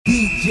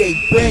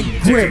DJ Big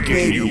Grip, Taking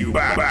baby. you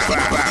back,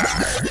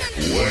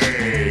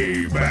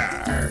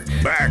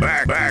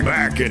 way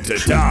back into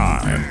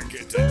time.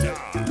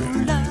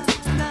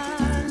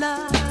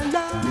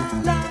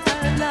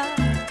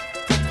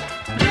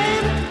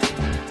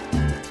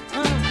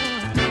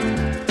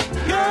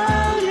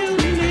 Girl, you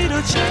need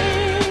a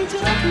change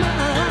of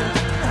mind,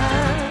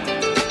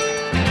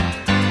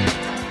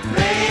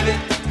 baby.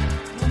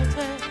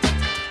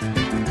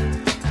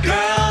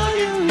 Girl,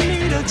 you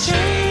need a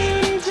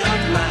change of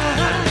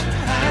mind.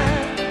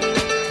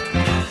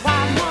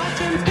 While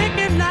watching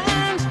picket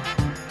lines,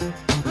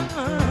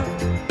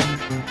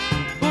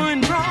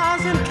 pulling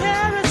bras and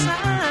carry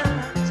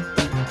signs.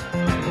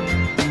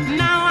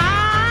 Now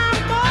I'm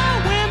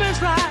for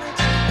women's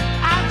rights.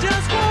 I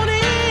just want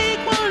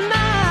equal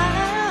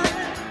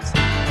nights.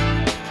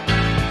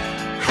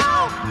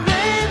 Oh,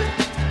 baby,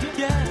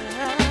 yeah.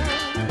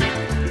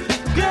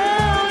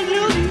 Girl,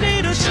 you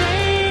need a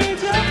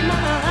change of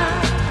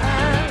mind.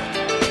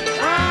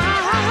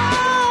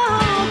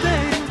 Oh,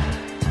 baby.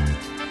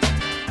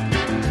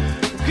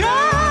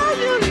 Girl,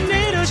 you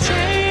need a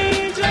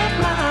change of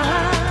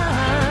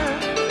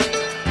mind.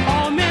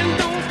 All men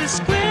don't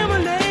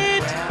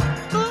discriminate.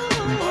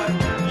 Ooh,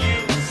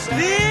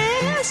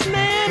 this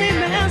man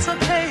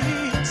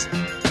emancipates.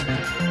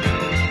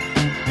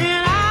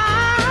 And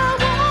I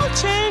won't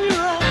chain you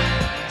up.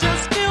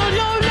 Just fill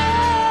your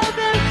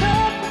loving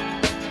cup.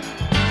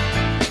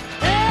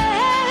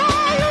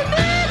 Hey, you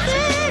need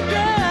me,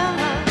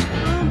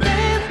 girl,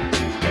 baby.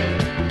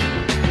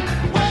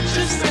 What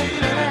you say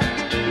to that?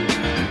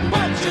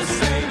 What you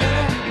say to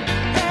that?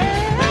 Hey,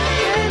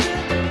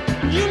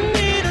 baby, you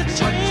need a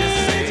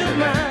change of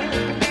mind.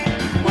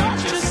 What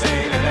you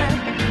say to that?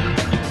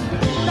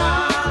 La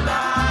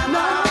la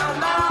la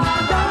la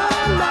la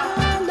la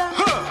la.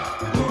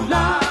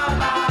 La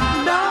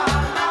la la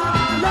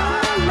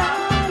la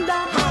la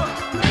la.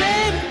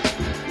 Baby,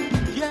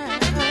 yeah.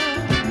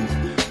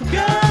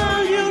 Girl,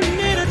 you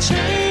need a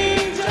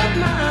change of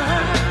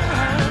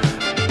mind.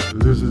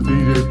 This is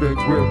DJ Big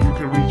Grip. You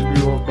can reach me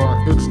on my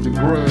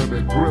Instagram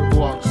at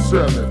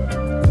GripBlock7,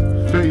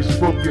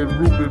 Facebook at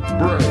Ruben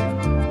Bray,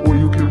 or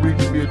you can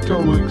reach me at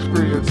Total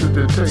Experience So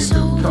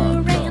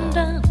Entertainment.com.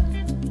 random,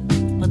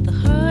 but the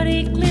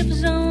heartache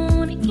lives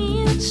on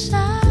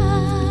inside.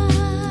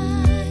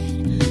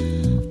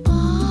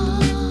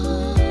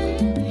 Oh,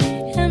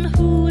 and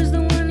who is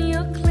the one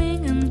you're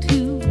clinging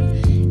to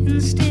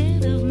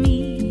instead of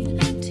me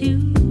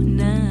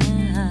tonight?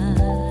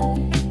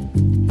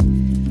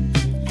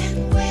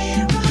 And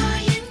where are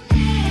you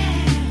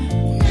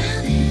now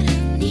that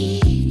I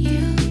need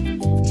you?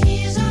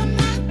 Tears on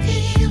my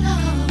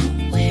pillow,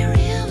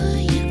 wherever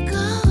you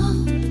go.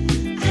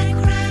 I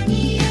cry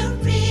me a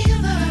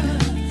river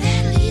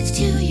that leads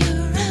to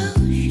your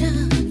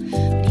ocean.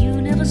 But you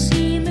never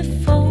see me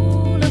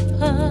fall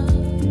apart.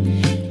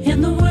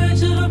 In the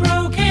words of a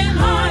broken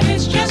heart,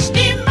 it's just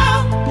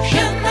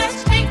emotion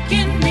that's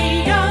taking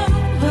me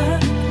over.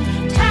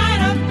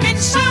 Tied up in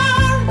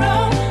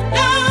sorrow,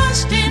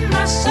 lost in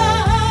my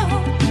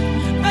soul.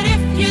 But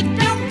if you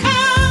don't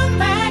come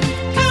back,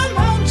 come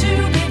home to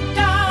me,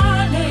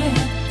 darling.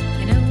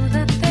 You know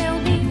that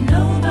there'll be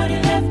nobody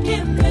left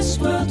in this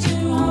world to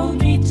hold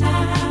me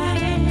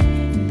tight.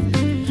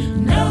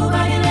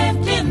 Nobody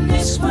left in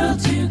this world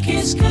to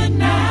kiss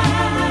goodnight.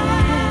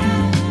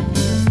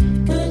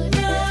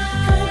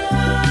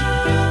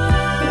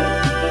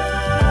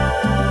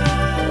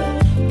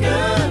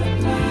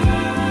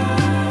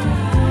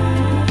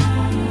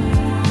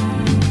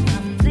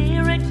 I'm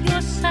there at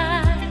your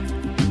side,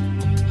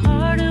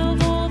 part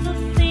of all the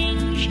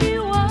things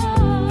you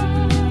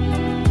are.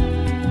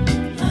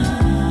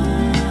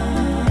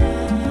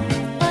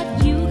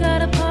 But you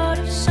got a part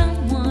of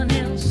someone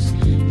else.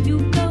 You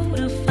go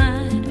to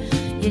find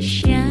your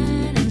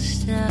shining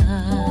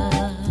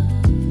star.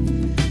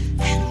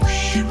 And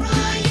where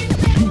are you?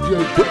 DJ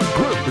Big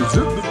Grip is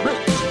in the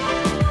mix.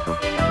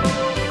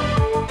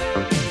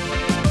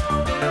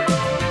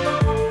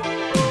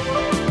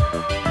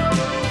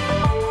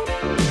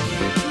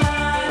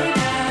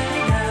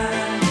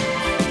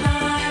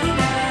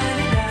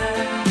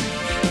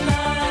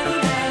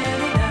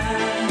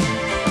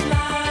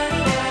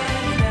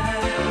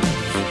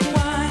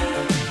 Why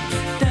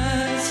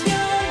does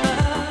your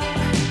love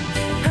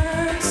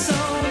hurt so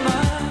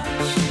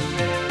much?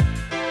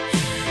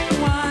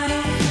 Why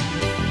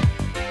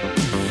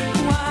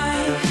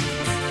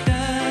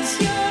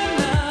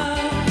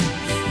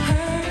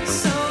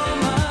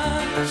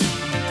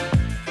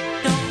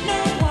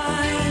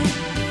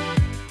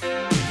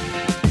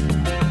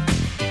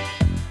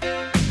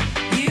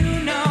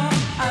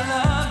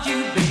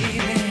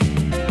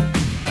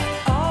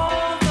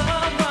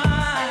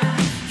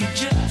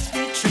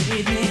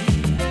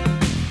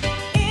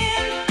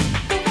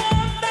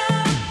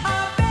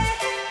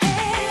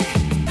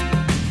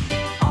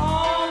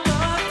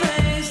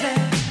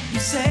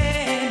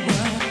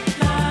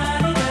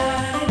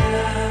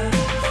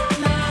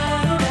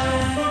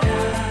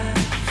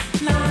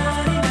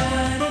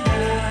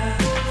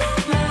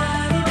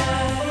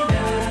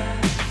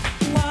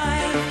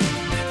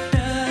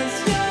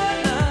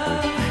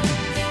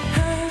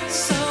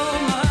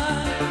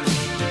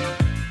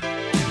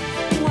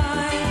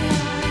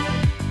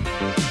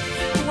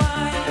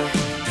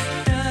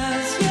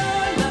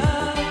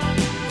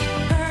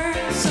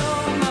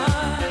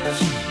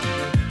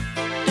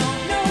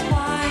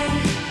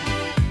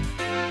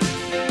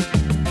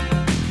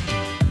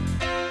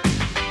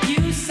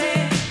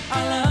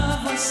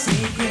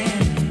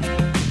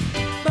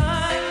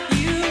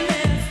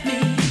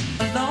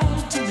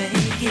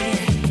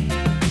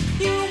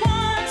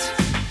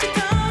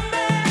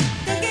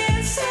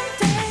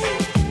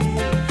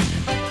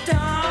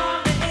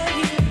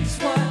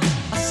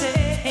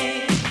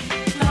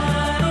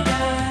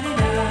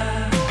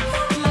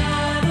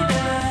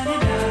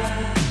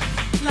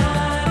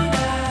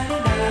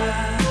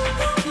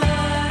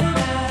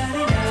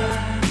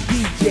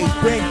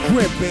Big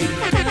grip,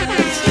 baby.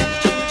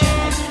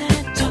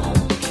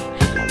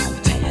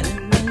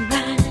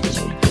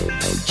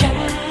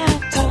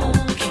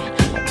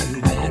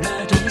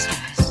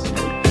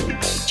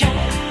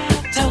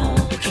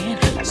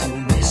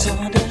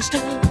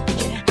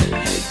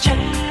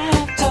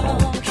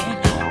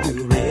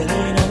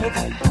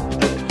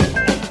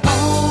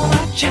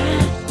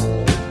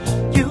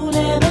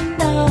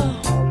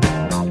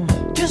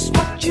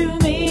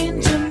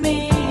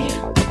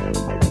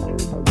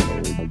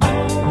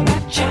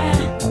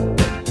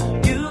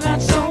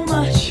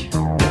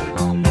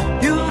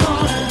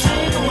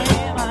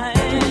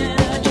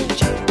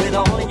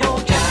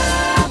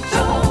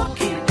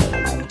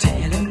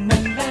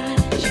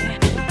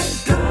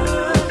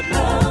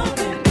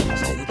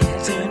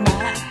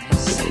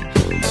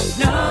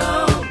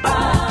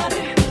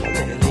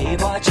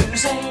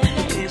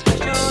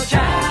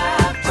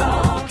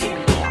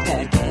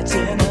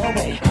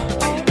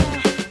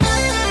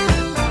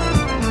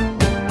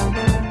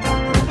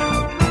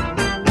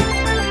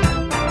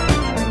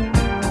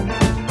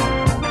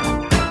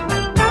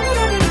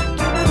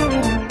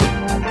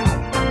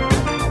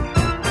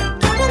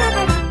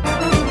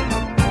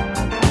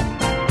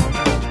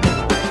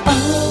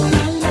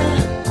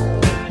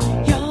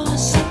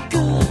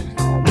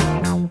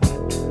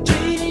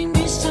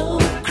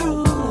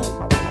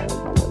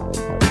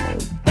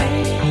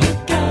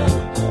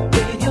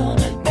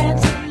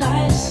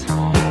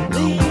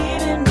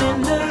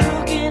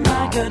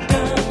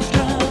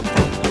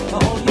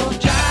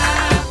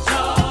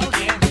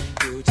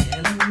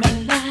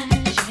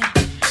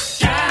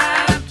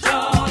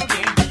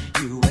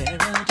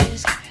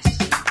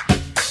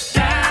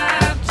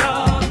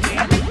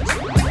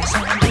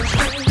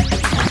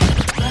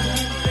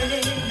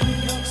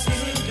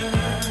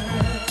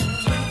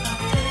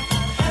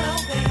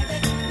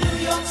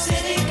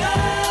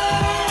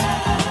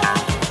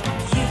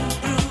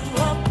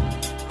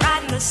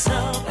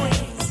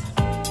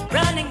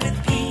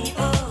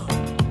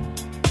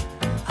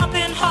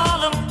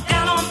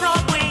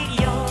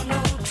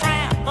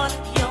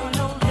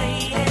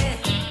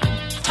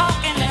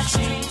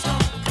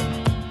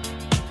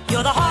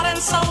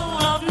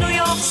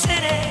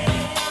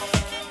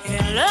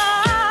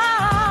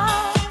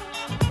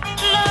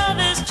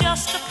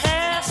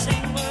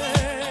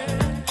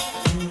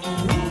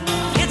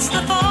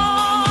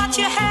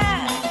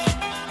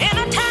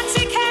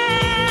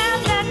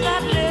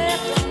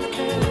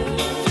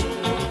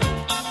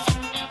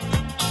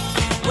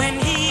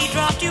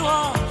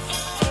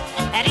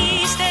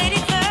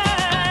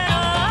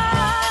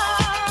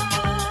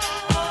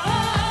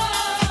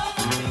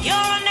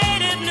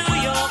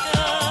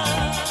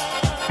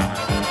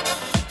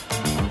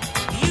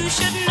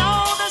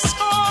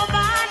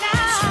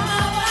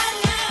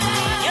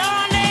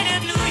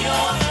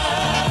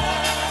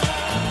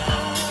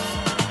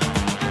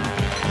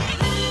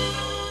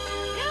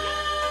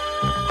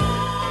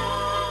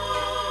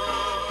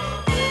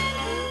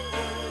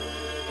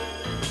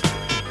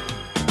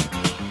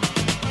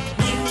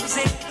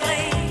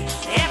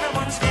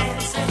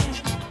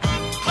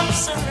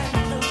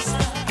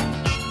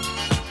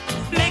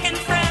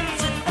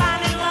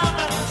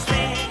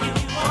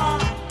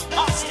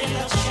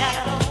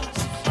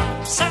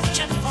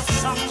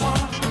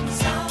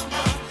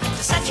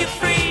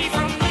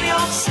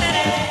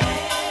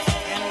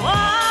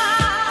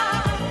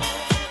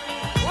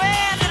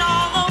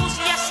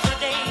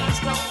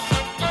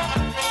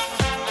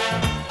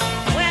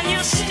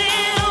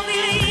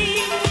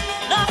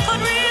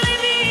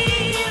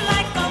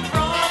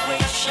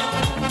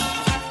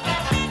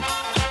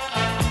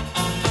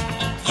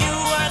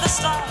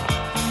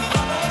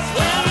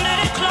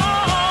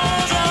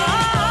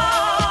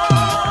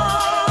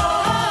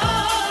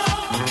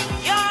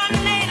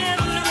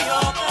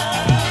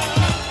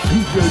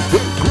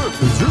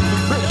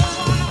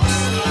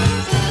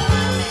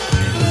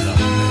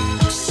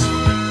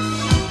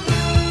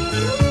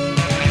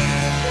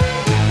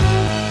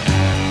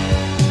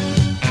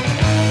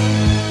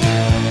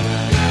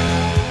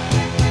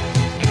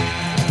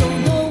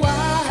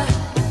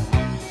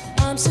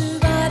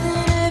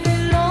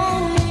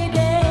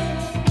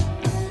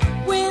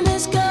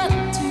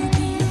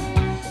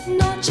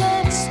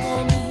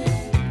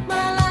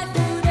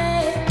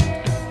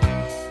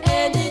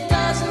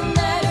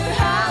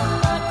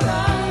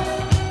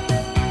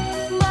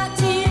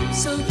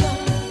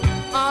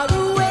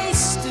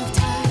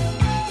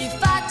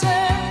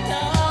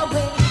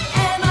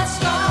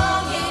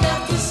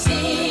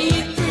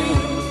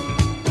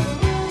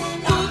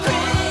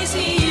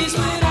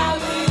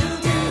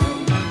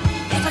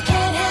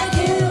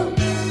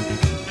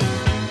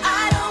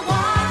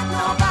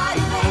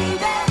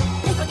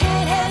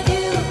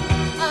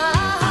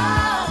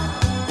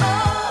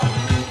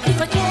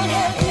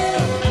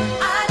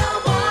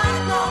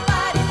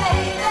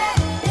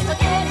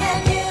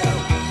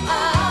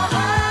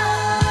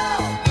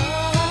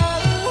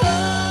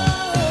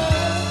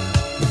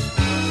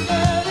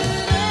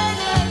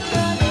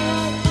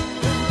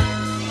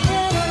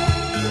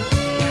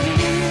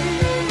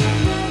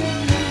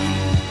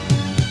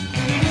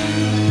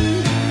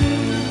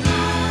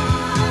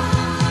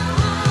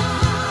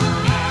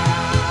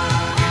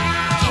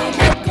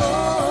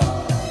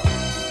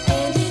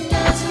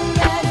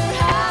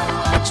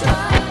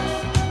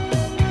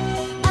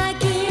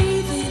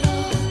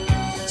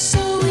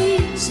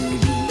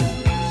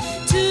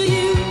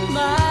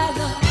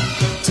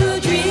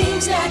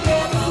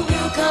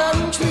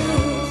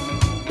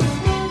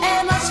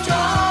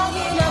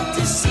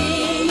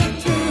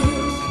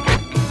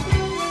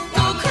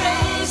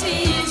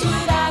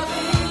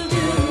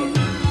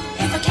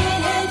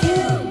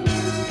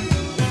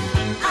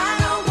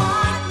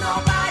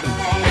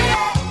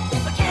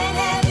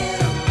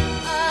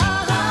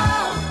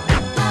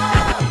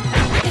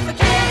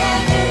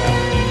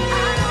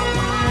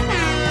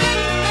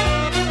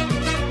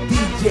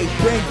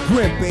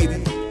 print,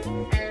 baby.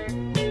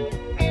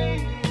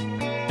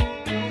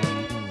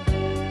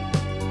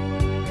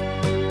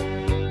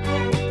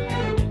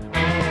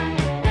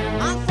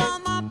 I saw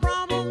my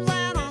problems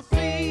and I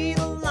see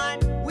the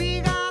light. We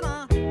got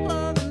a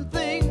loving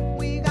thing,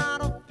 we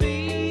gotta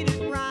feed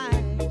it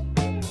right.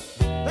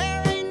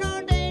 There ain't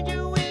no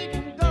danger, we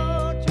can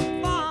go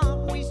too far.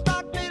 We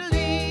start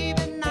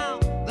believing now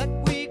that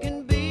we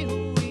can be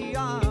who we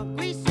are.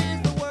 Grease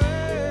is the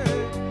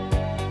word.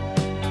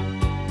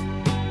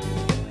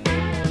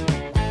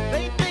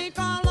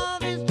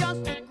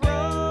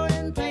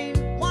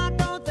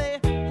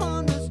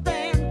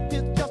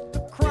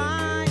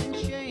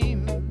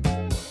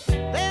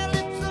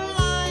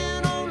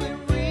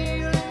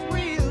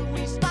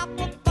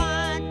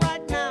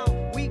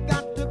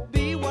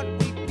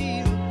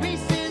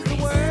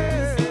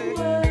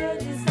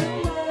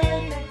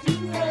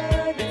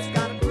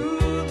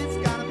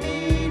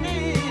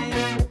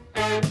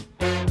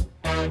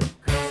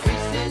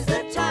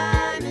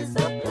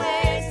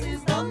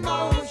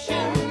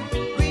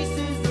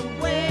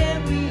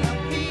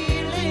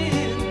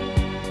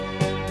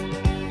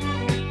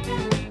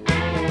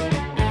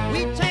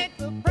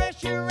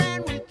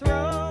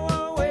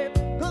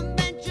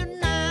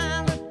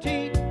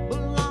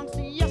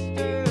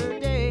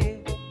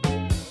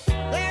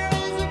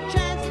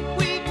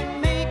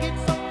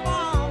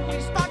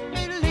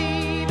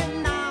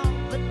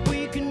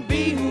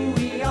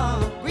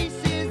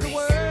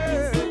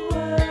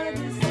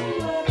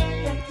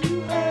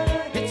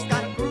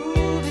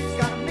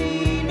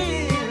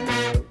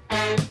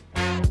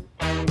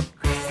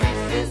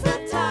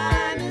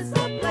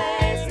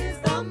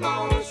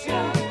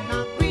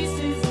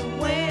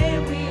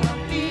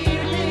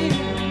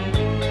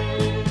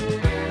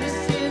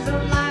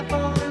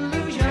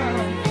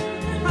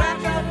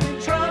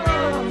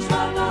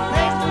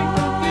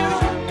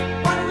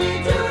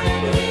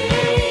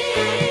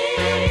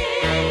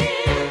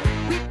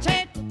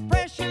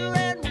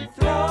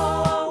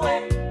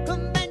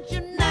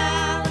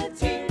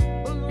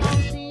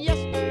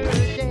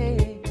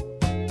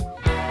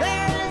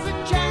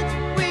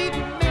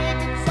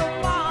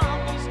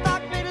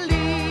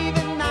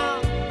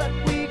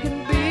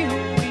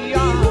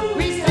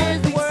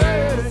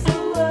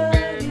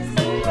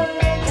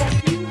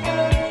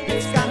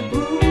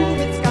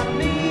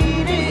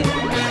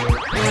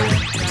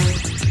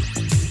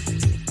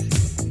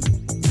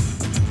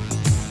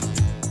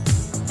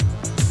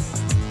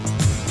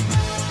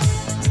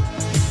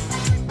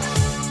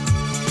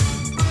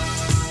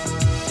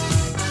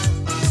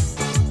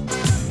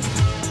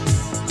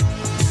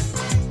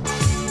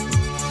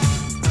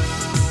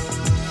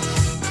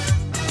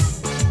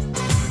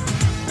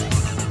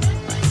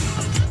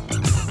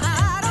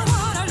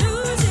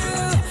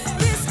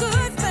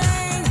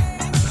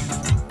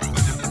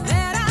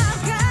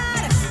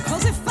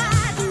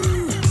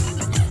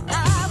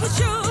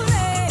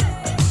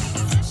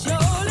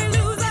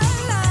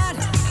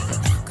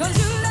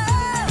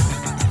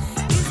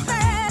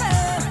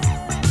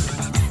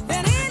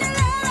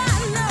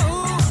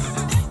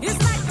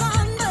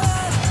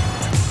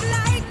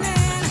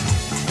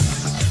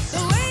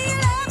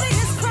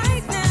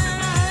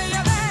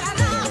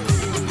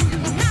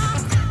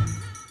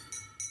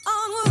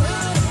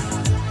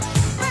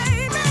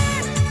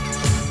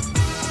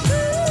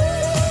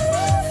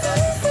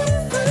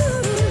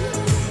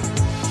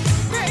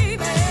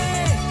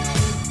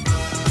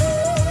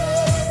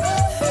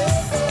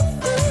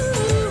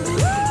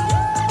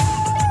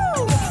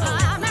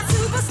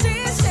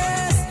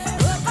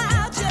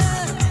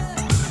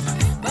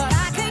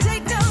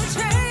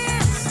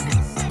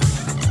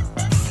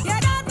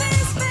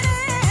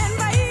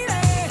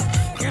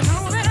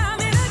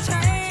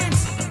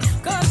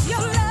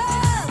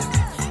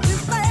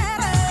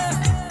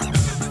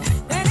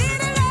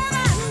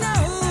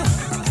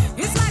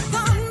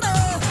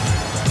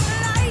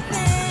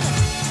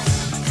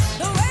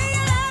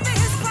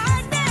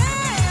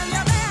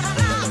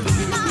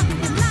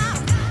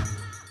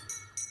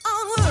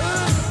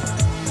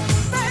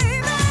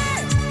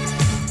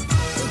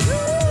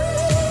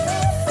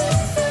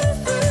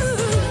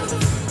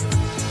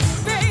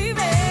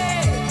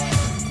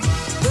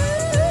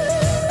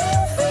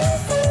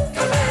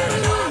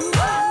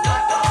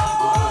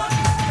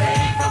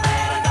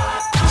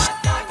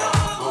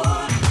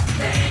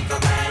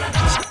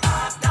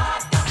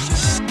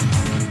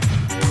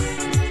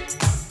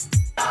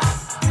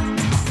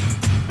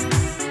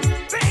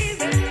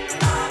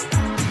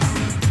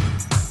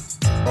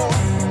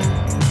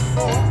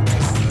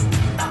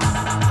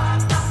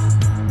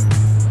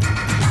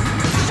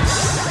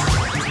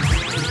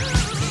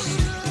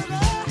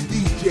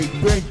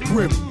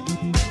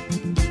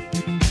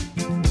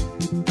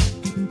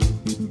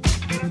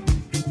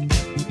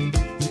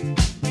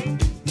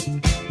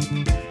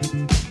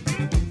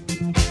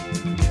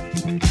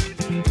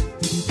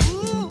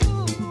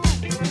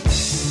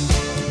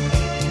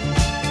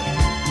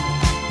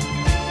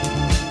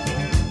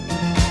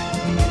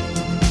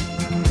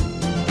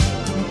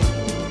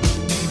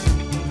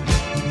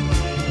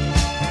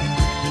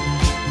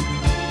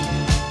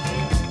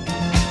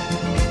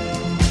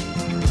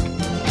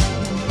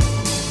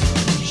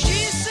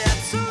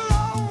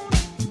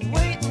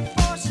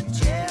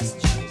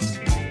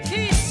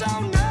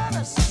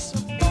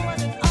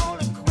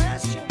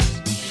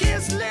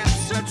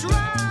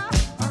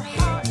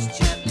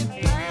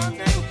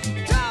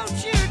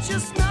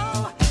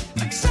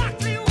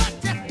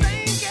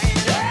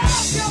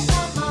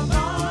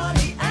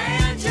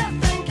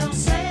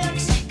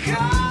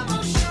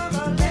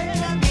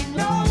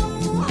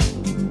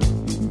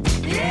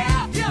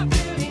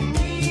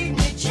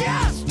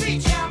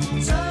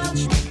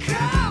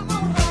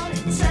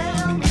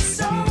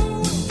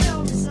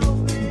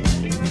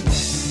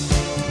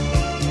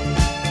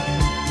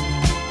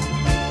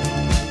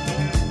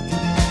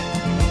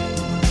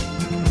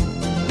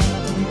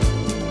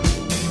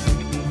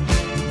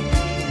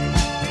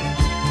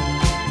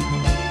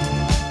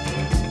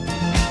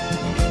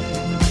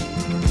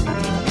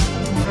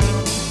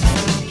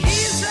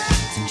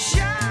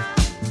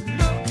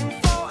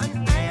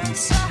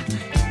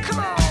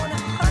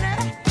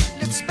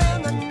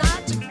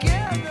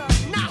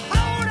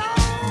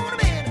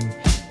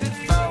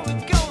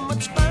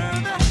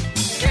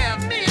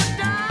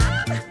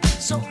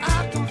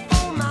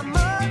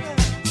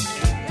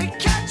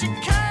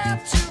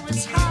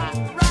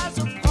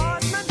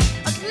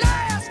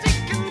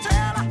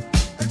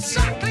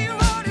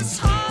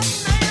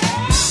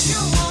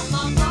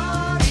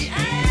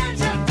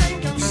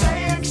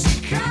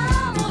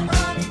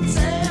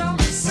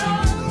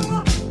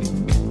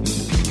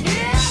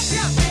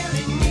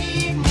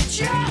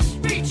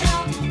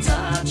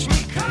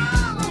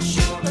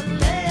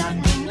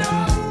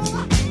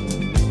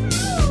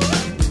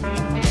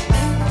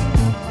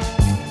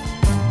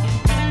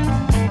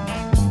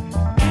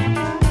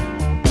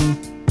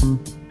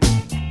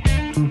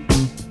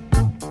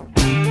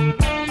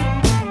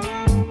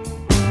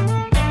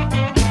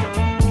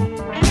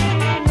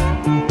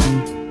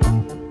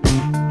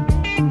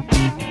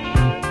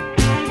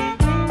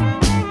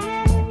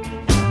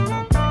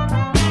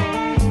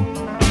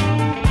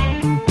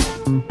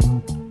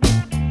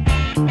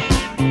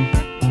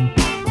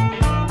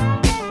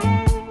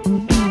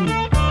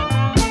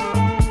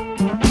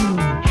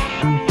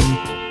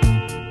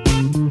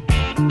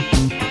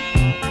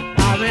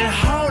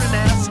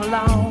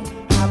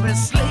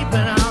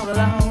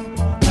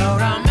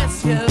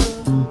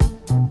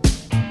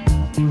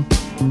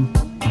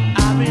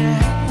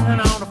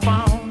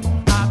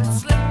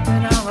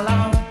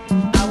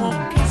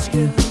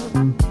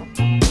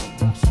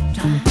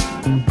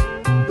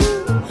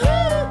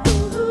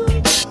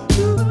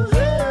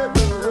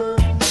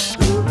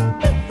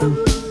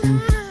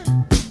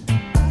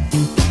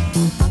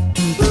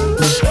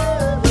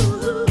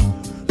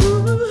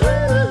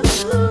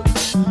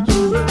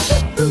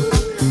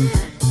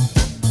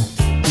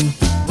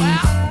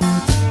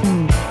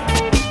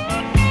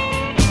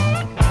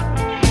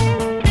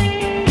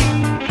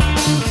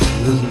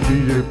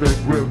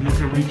 You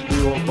can reach me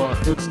on my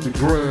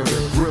Instagram at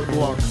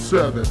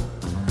Grimlock7,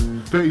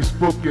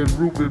 Facebook at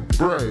Ruben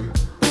Bray,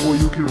 or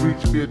you can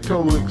reach me at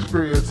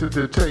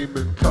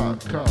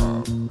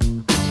TotalExperienceEntertainment.com.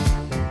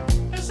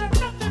 Is there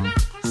nothing I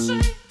can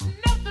say,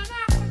 nothing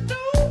I can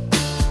do?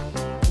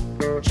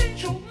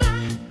 Change your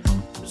mind,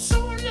 I'm so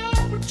in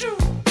love with you.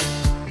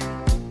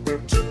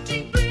 Too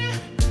deep in,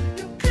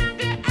 you can't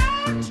get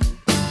out.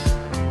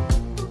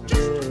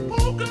 Just a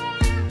poor girl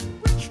in a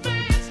rich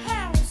man's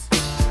house.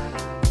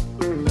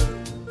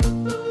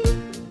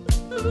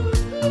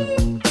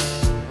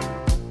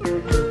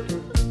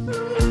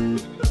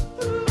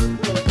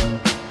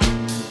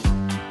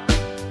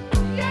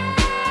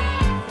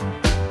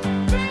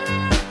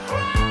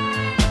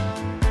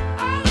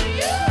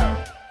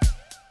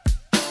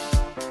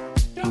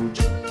 Don't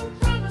you know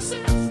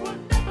promises were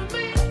never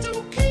meant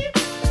to keep?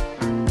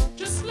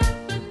 Just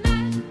let the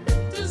night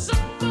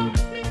dissolve on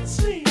me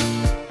sleep.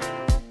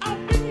 I'll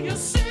be your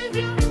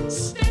savior,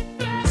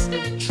 steadfast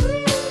and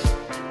true.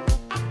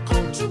 I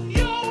come to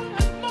your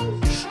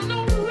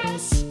emotional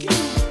rescue.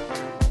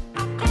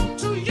 I come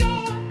to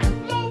your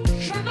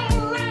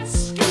emotional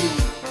rescue.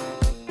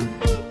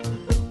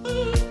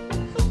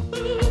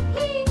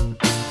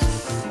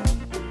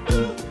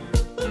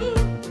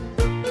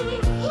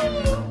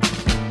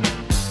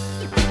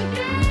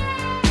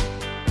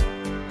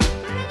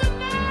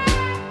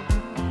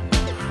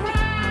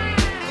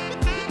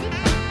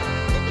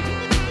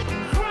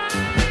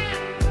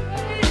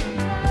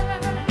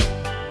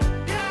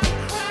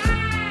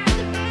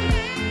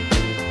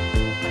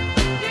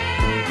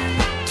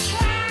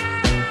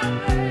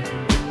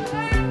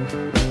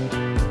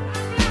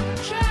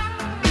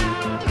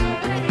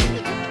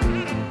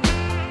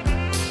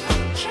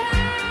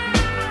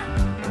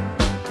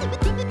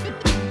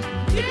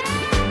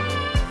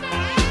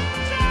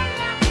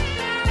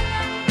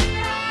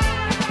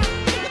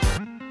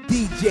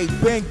 DJ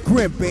Ben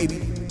Grimm,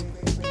 baby.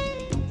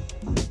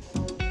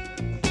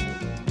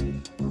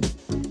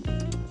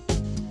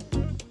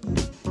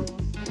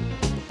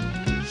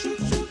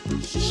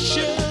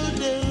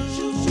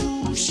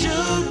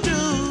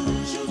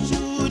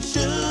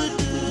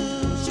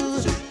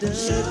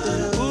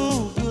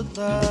 Ooh, good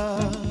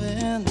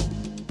lovin'.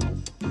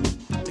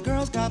 The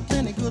girls got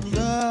plenty good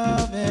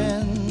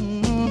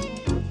lovin'.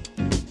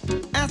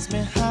 Ask me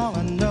how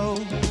I know,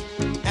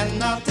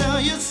 and I'll tell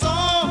you so.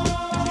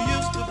 She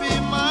used to be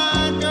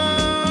my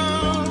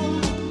girl.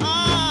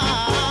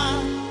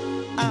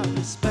 I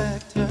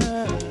respect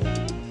her.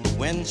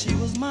 When she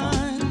was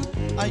mine,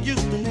 I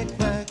used to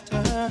neglect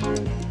her.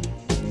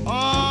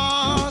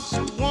 Oh, she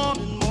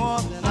wanted more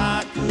than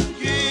I could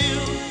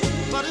give.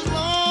 But as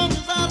long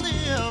as I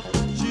live,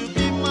 she'll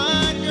be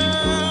my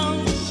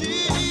girl.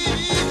 She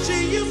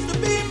used to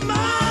be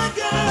my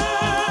girl.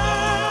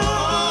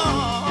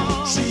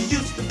 She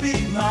used to be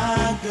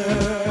my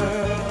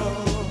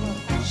girl.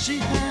 She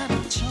had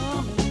a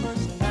charming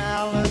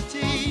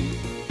personality.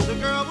 The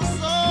girl was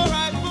so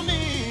right for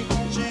me.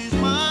 She's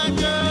my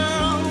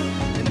girl.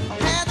 And if I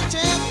had the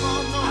chance,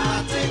 oh no,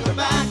 I'd take her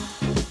back.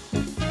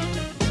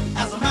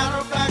 As a matter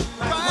of fact,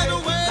 right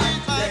away,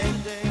 like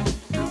today.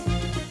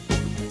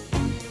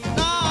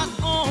 Not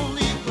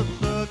only good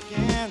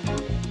looking,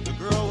 the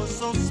girl was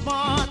so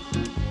smart,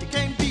 you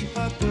can't beat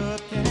her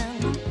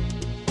cooking.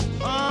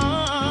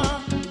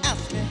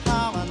 Ask me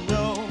how I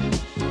know,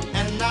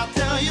 and I'll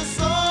tell you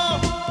so.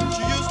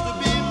 She used to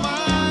be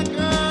my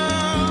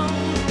girl.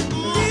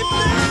 Deep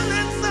down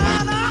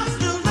inside, I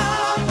still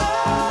love her.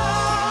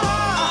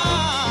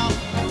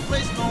 I'll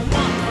place no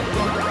one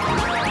above her.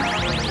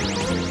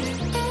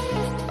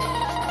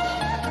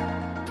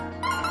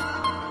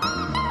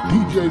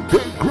 DJ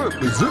Ben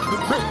Grimm is in the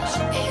mix.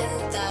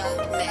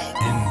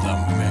 In the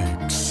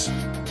mix.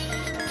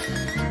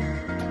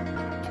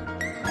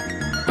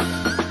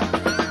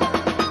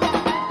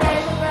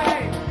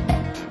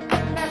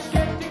 Let's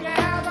get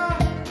together,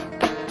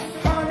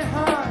 honey,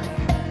 honey,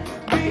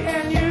 me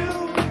and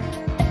you,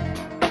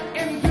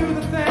 and do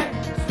the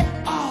things,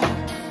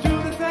 do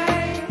the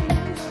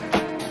things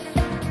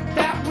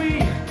that we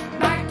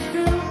like to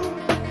do.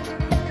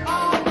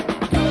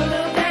 Do a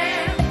little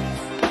dance,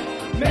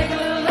 make a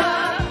little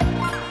love,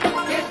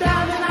 get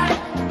down tonight.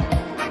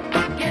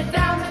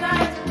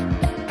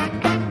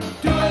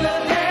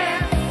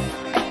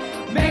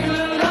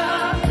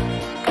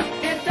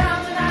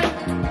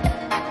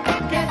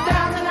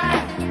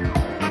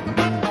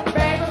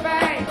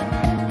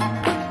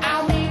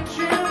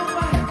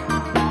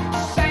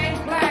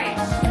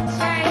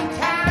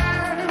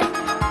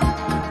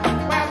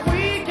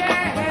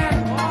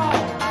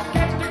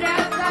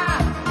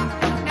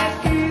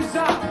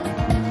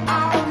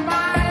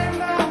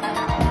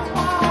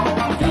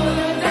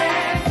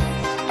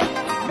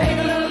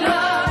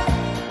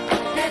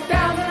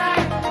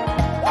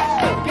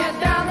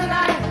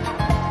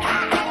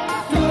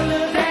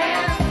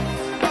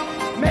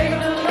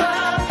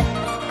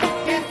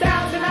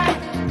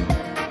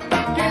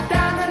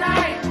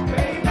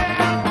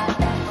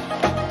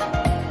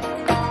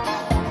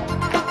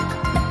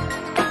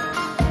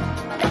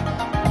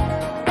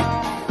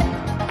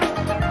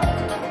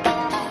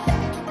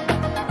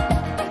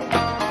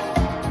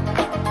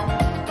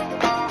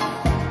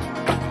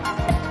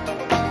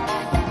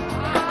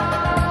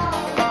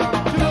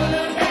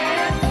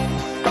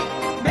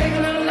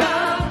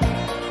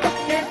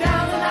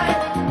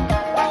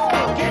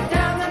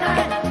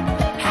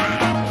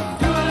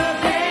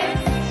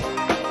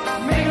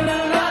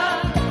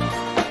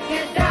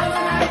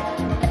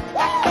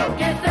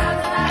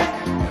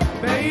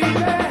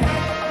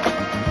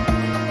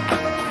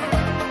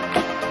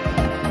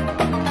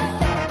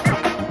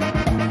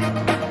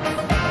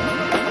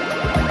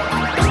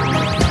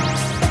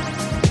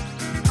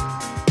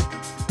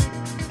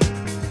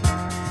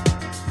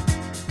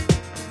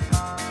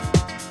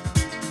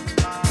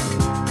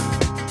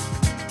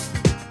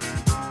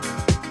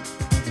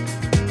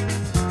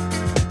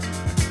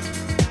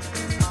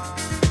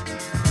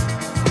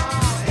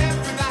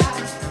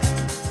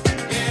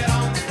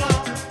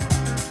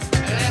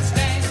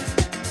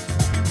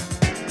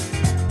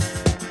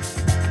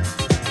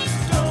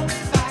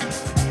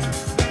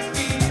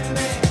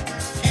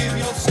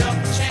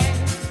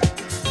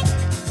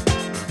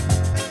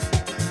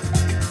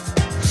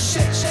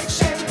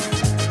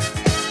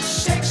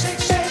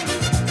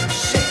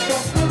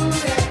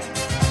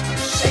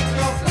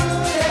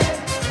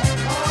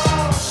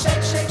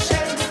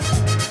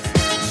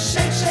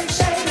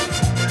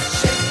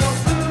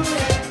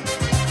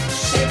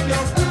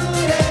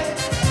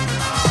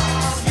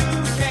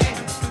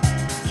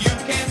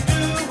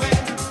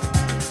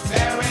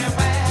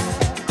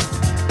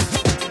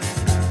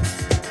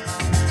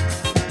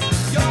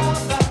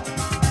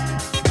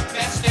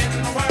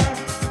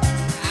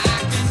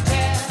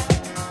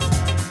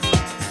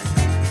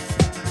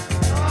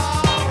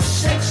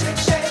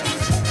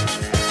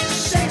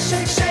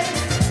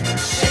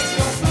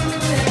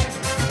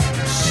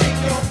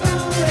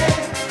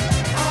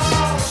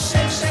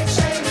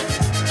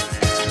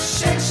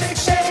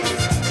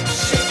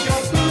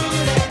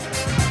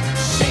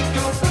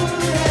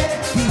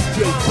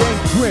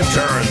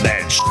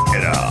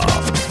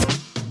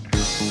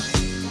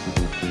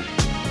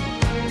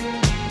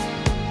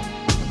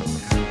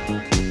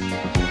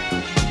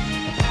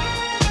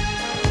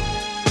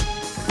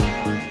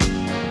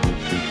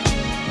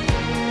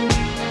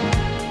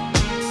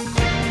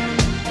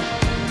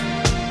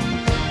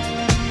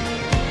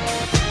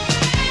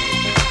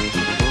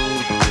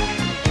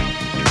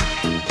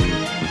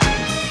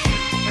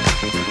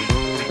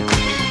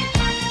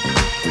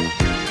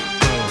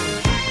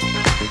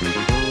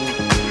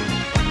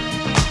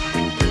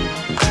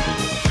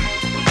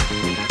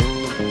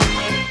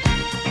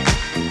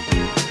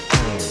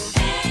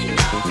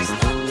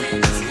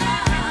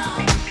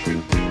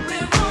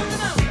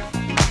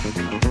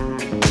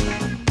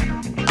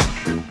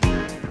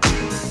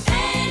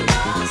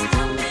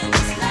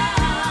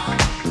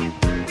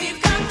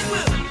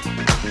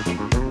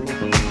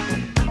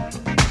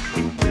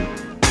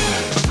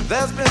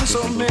 There's been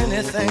so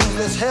many things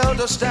that's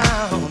held us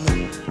down,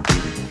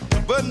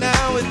 but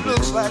now it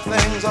looks like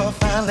things are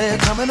finally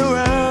coming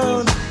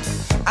around.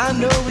 I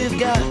know we've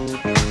got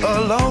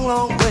a long,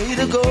 long way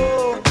to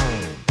go,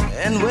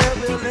 and where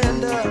we'll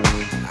end up,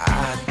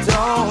 I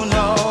don't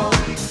know.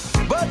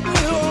 But we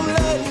won't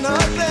let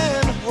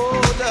nothing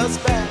hold us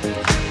back.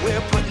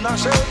 We're putting our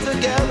show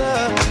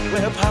together,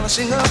 we're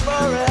polishing up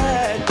our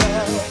act.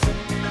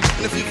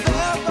 And if you've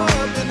ever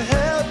been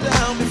held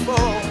down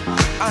before,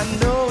 I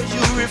know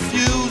you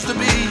refuse to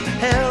be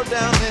held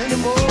down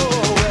anymore.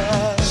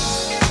 Well,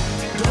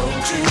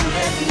 don't you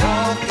let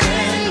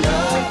nothing,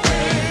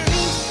 nothing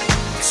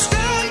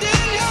stand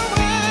in your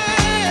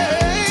way.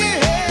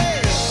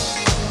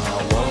 I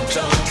want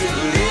you to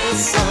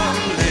listen,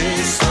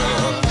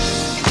 listen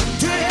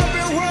to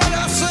every word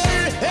I say,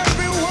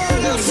 every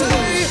word I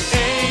say.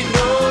 Ain't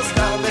no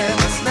stopping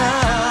us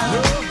now.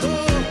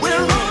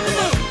 We're on the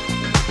move.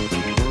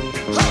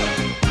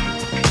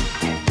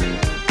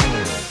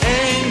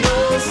 Ain't no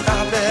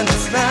stopping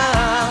us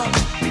now.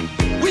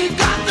 We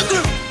got the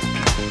groove.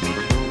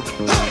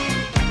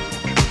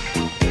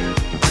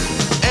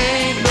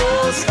 Ain't no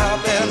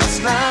stopping us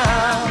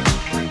now.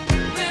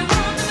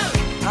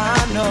 I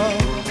know,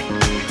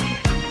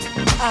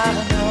 I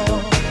know.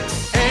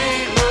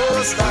 Ain't no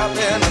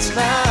stopping us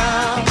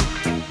now.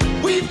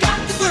 We've got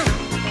the groove.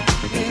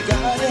 We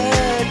got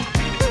it.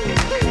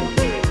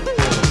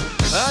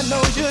 I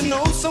know you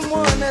know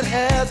someone that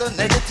has a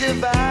negative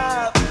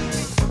vibe,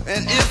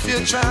 and if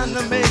you're trying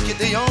to make it,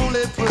 they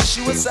only push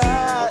you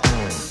aside.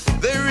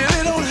 They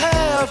really don't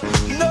have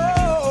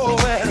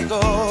nowhere to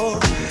go.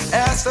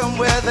 Ask them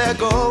where they're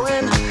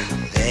going,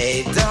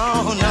 they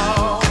don't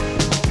know.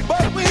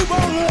 But we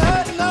won't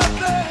let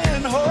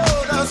nothing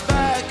hold us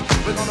back.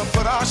 We're gonna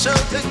put our show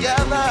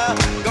together,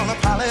 we're gonna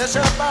polish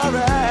up our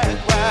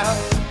act. Well,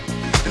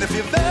 and if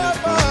you've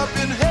ever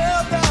been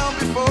held down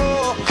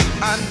before,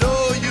 I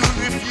know you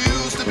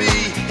refuse to be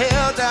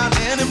held down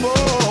anymore.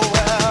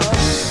 Well,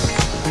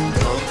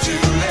 don't you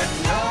let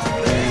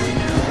nothing.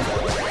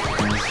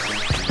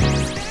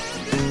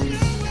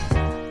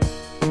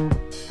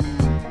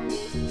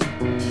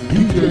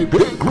 DJ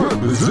Big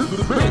Grip is in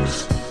the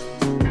mix.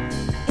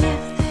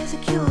 If there's a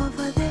cure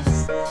for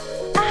this,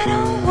 I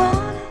don't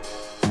want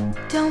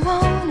it, don't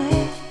want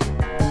it.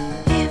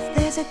 If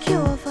there's a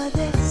cure for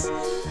this,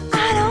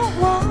 I don't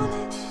want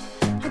it,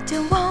 I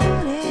don't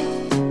want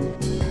it.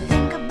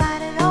 Think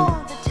about it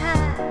all the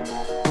time.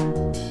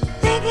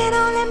 Think it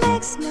only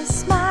makes me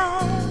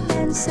smile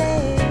and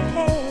say,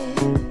 hey.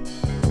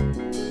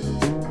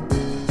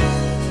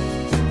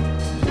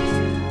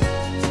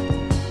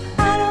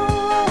 I don't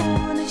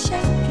wanna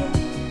shake it.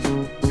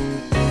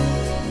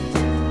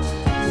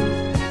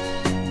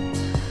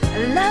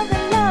 Love the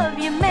love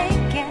you're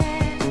making.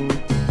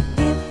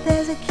 If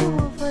there's a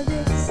cure for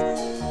this,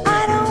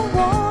 I don't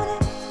want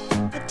it,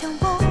 I don't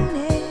want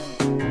it.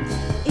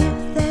 If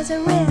there's a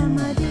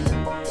remedy,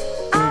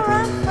 I'll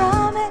run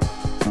from it,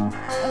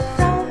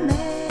 from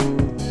it.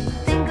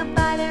 Think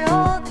about it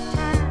all the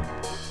time.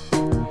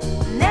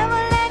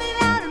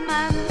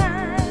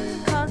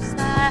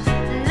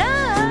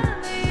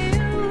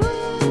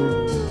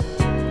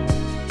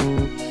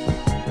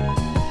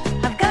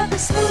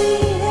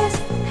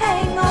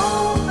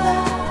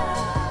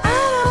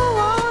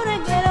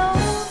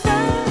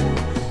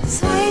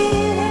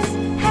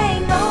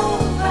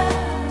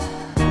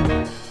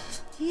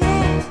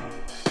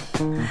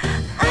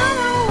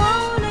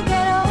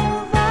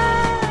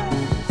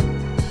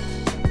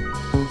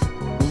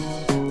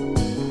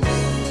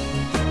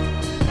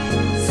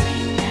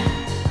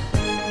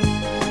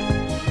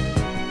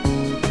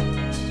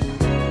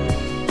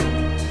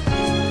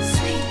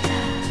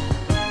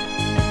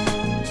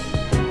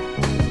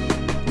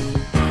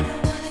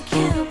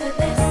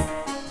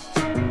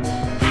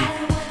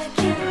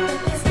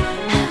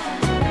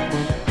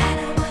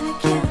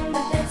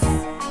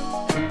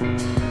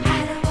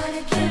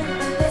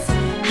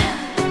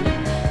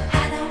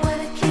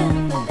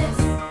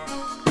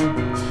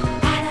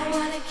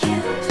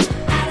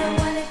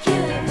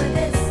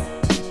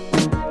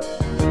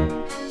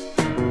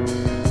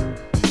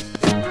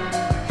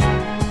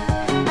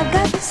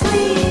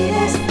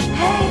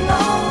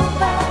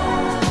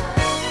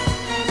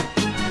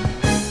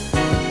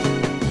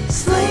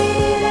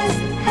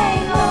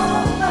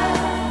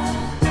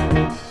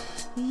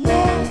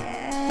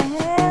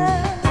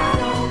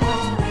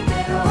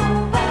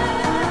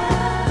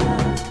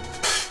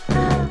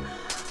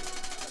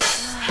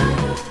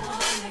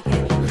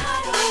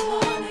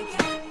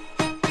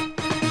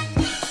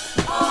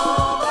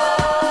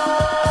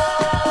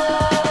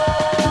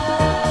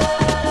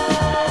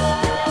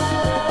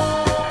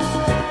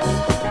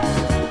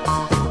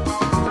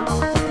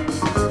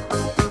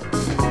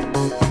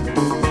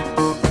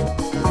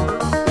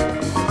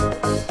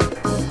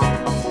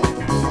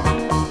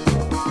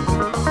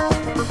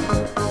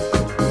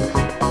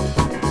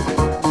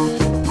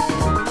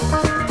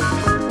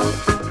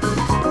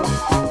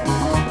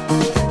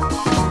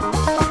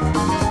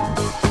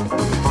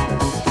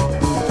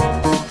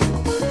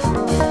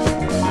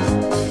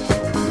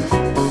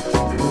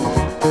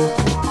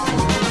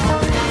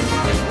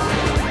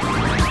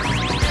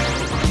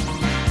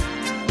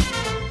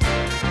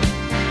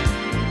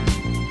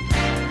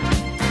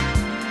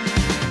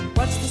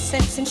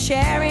 sense in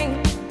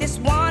sharing this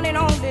one and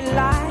only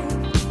life,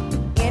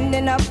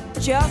 ending up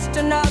just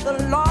another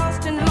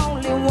lost and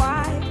lonely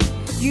wife.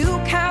 You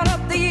count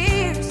up the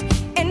years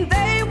and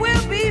they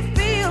will be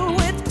filled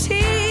with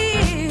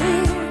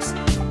tears.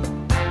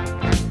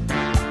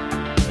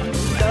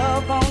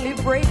 Love only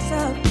breaks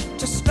up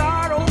to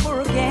start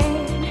over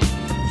again.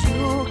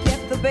 You'll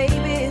get the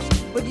babies,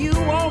 but you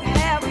won't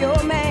have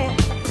your man,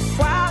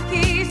 while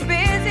he's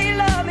busy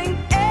loving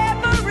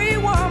every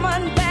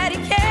woman that he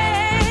can.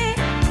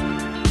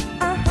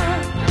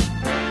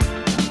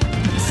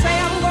 Say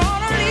I'm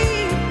gonna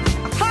leave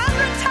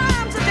 100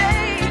 times a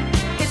day.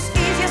 It's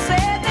easier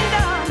said than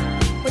done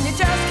when you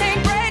just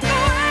can't break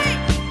away.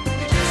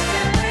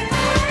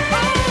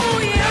 Oh,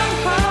 young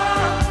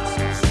hearts,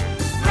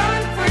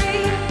 run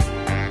free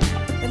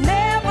and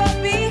never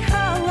be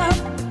hung up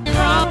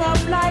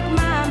like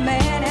my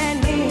man and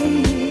me.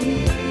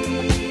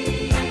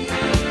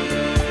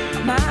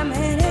 My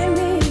man and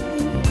me.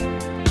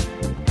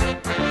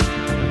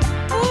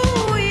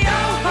 Ooh,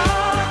 young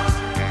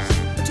hearts,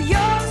 to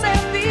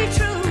yourself be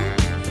true.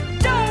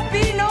 Don't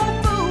be no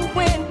fool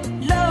when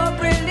love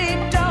really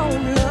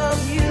don't love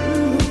you.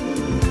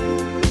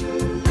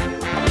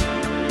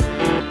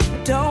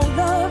 Don't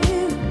love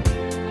you.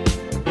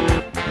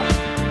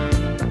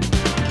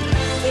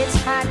 It's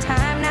high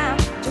time now,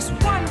 just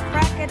one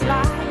crack at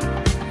life.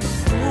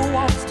 Who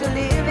wants to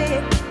live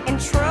it in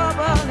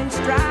trouble and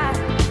strife?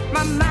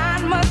 My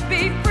mind must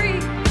be free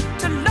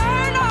to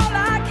learn all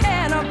I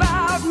can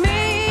about me.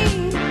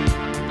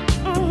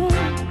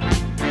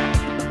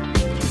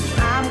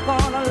 I'm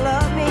gonna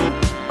love me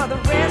for the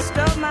rest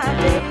of my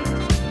days.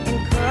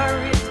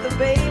 Encourage the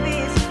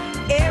babies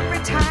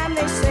every time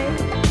they say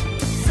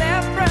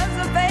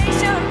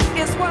self-preservation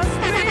is what's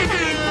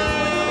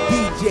real.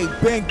 DJ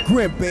Ben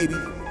Grimm, baby.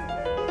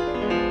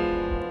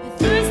 At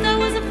first I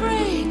was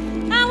afraid,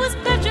 I was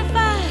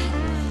petrified.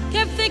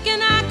 Kept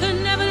thinking I could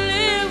never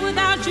live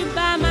without you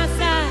by my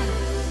side.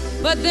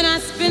 But then I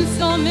spent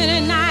so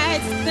many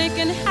nights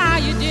thinking how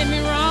you did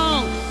me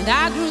wrong. And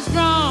I grew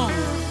strong,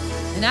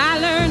 and I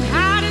learned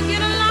how to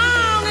get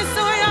along. And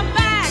so you're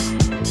back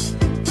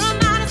from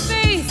outer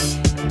space.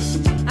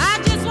 I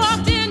just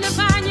walked in to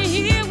find you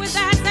here with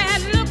that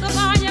sad look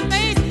upon your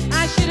face.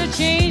 I should have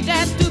changed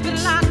that stupid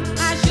lock.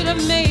 I should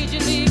have made you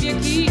leave your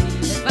key.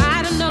 If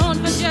I'd have known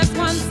for just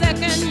 1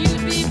 second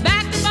you'd be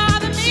back to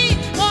bother me.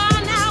 Oh,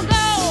 now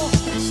go,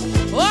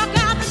 walk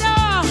out the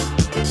door.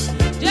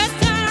 Just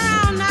turn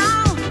around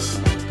now,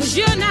 'cause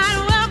you're not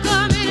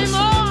welcome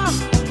anymore.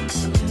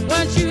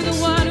 Weren't you the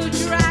one who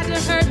tried to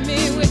hurt me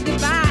with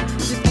goodbye?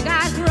 You think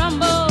I'd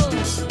crumble?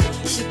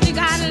 You think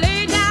I'd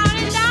lay down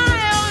and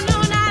die? Oh, no,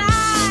 not I.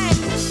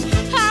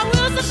 I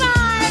will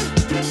survive.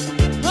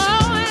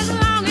 Oh, as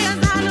long as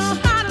I know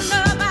how to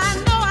love, I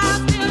know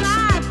I'll be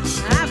alive.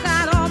 I've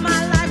got all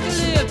my life to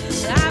live,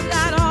 and I've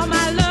got all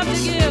my love to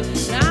give,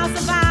 and I'll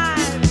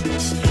survive.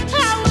 I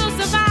will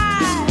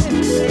survive.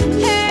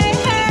 Hey,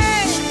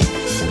 hey.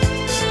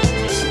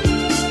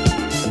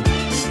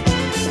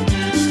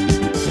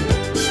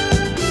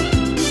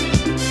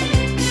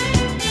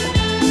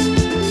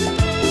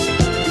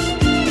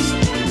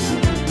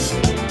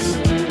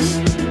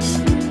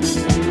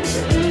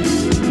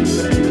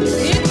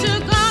 It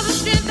took all the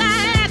strength I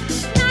had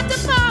not to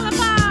fall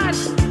apart.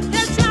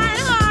 Just trying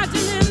hard to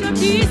mend the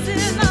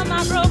pieces of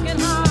my broken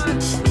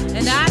heart.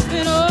 And I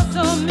spent oh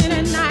so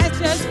many nights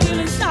just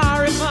feeling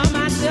sorry for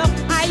myself.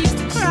 I used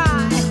to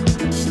cry,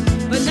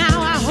 but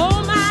now I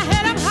hold my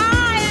head up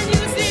high and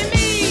you see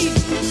me,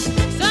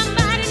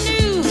 somebody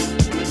new.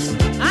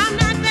 I'm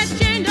not that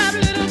chained up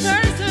little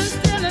person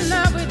still in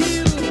love with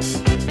you.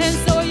 And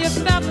so you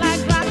felt like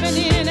dropping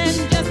in and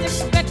just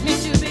expect me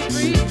to be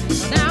free.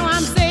 Now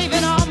I'm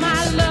saving all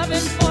my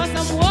loving for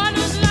someone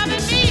who's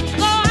loving me.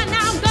 Go on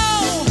now, go,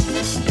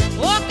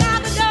 walk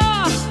out the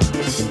door.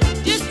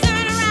 Just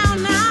turn around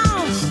now,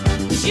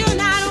 'cause you're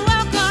not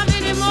welcome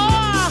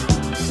anymore.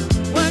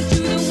 Weren't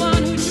you the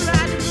one who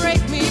tried to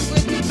break me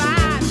with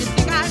goodbye? You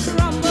think I'd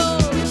crumble?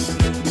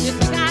 You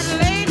think I'd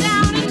lay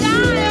down and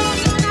die? Oh,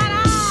 no, not I.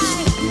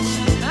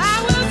 I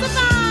will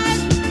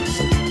survive.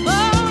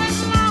 Oh, as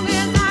long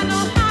as I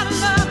know how to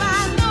love, I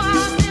know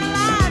I'll be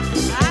alive.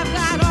 I've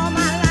got all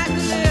my life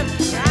to live,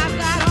 I've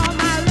got all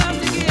my love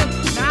to give,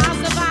 and I'll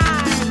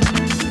survive.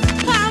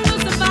 I will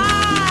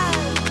survive.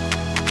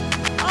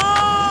 Oh,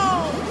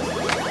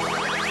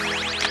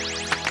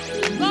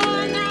 go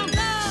on now,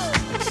 go.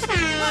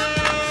 Walk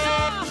out the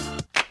door.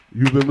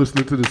 You've been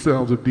listening to the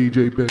sounds of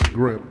DJ Ben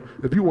Grimm.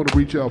 If you want to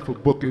reach out for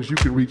bookings, you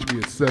can reach me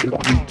at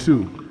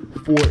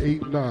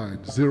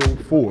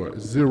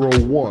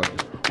 732-489-0401.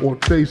 On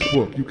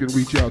Facebook, you can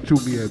reach out to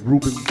me at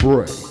Ruben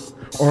Bray,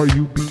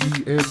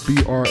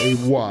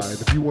 RUBENBRAY.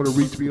 And if you want to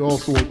reach me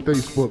also on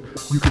Facebook,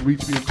 you can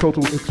reach me at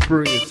Total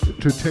Experience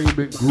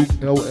Entertainment Group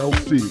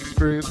LLC,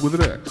 Experience with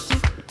an X.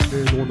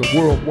 And on the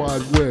World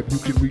Wide Web, you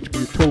can reach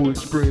me at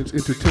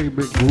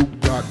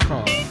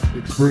TotalExperienceEntertainmentGroup.com,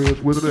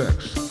 Experience with an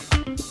X.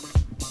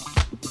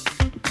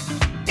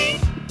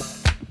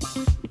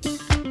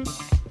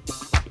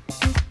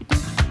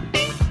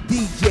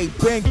 DJ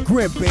Ben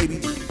Grimm,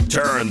 baby.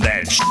 Turn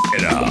that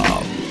shit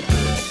up.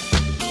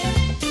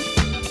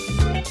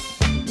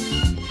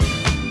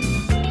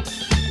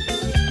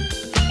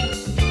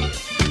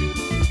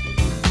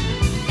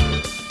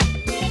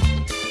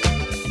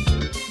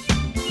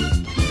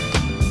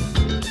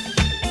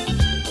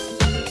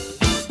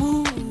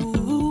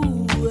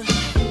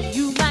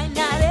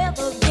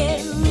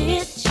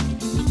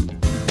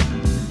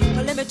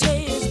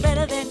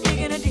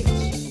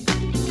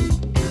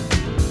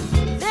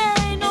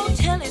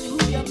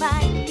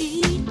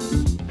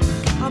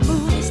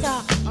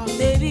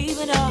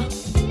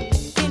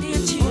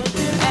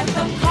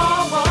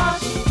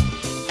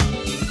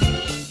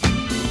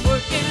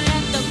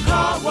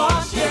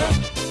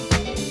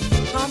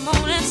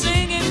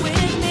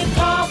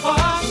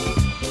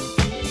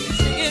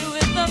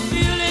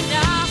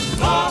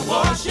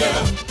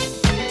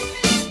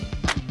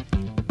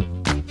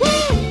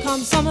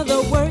 Some of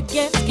the work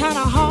gets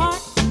kinda hard,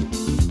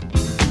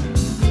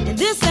 and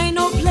this ain't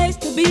no place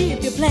to be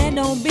if you plan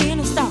on being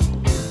a star.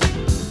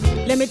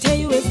 Let me tell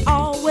you, it's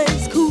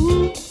always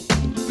cool,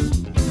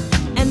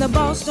 and the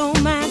boss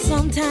don't mind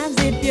sometimes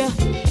if you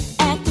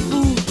act the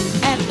fool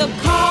at the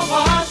car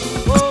wash.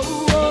 Whoa,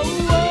 whoa,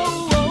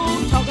 whoa,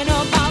 whoa, talking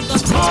about the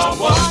car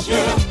wash.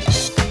 Yeah.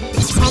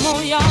 Come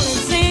on, y'all,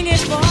 and sing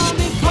it for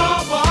me.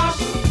 Car wash.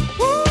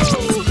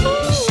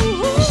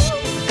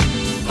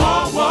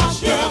 Car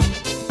wash, yeah.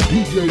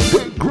 DJ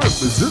Ben Grimm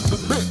is in the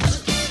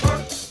mix.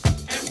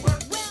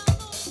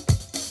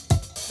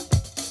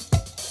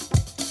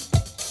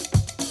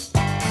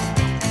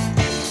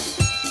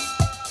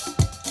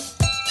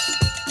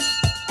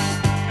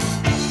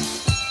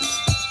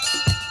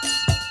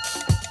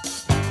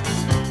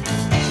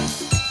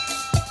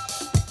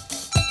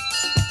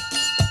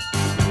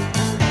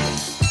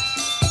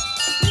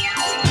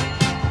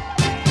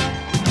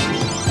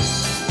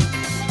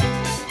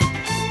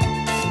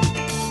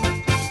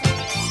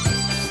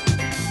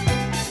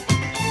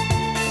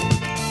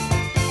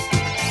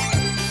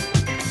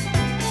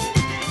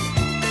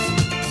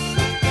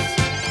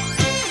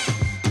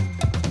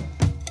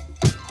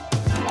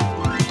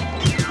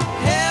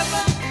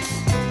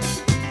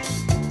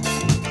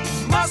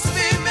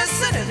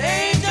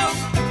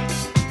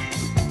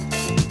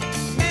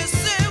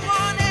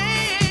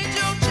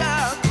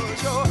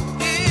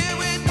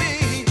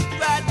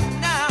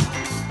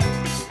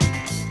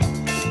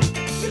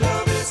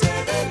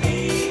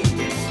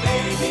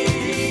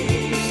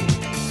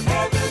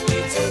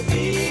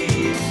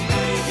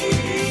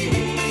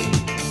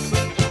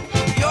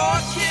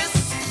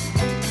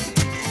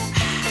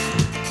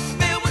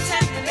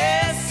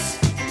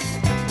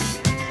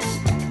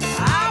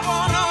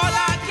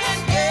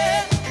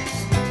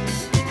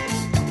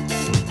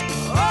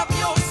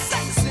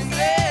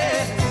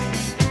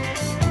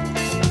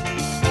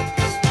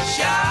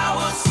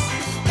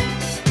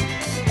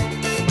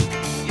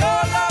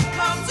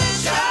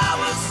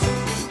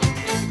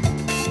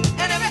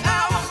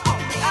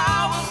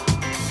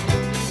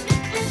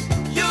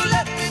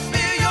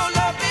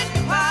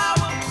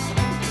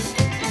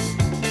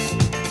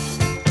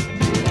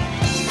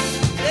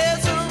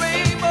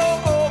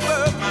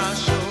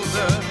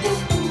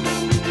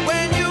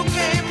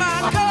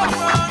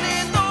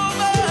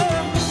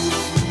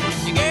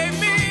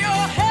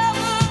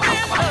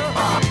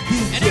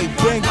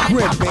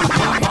 Grimm, baby.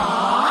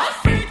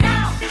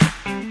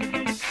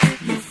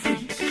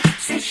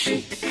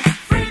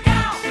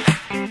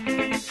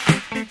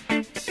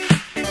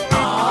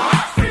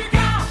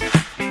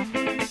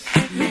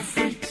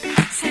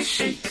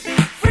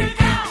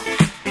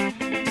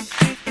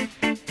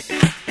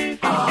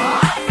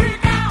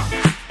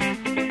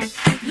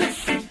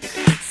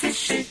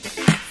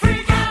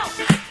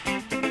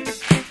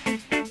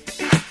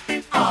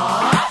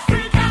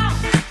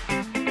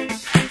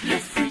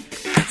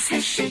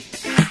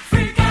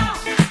 Freak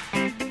out.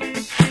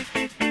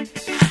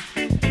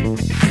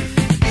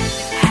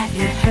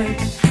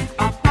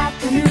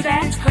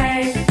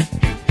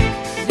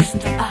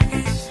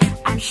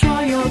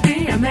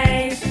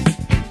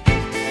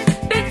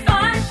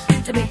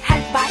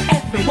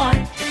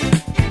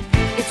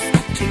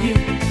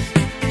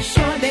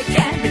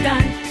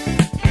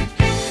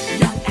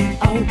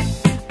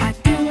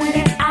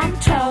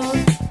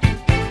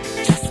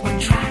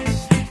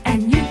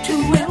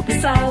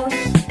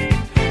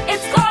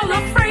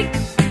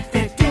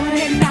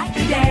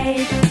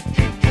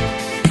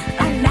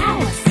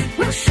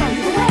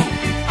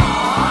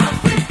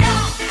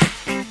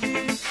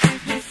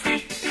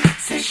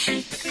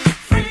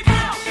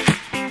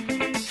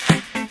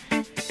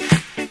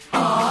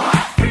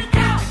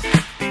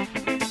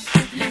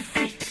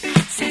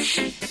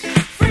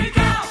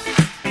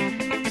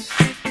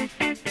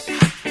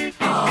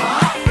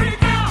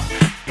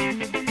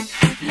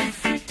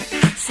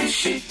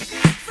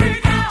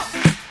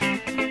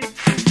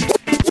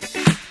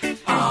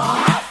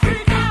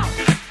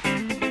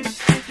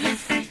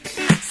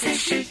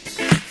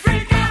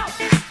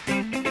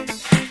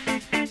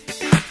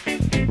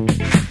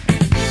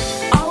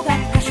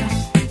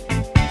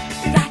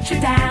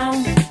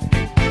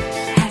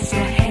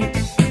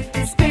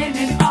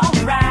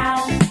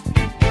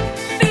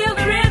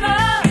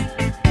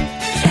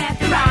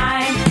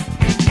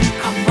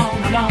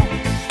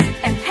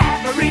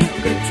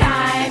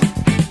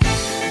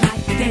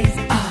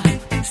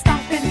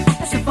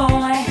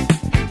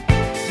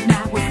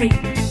 creek.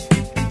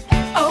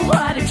 Oh,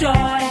 what a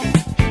joy.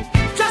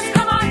 Just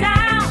come on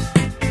down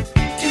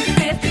to the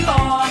fifth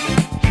floor.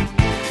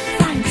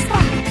 Find a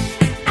spot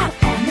out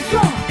on the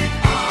floor.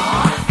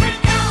 Off we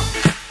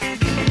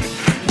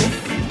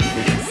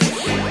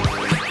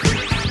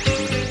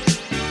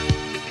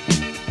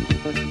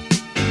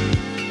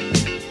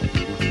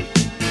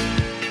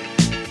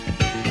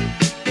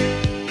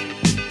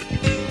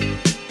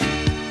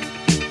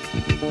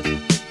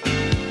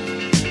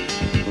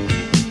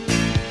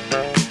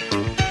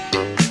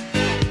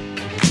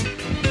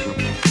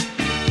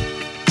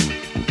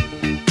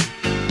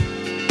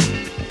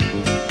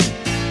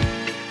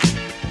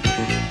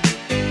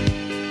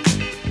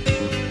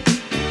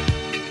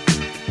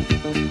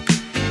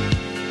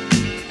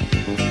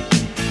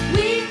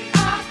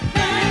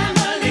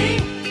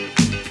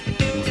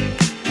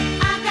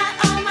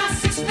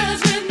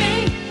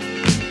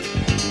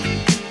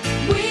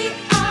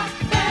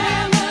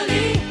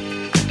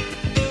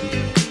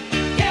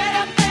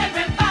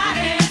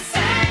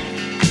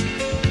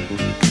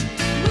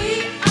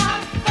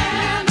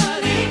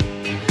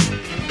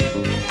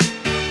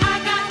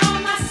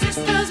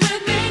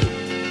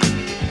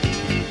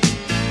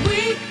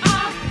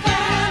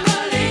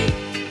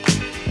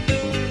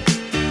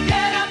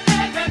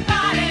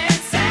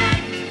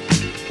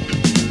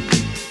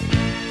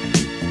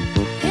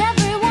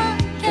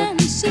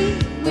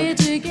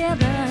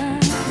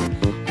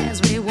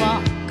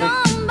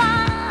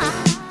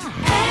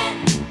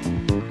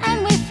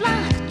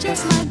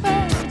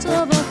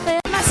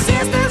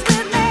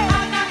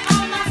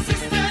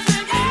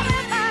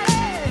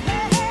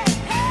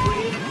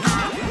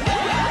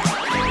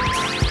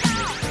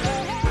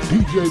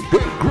DJ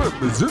Ben Grip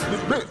is in the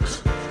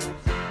mix.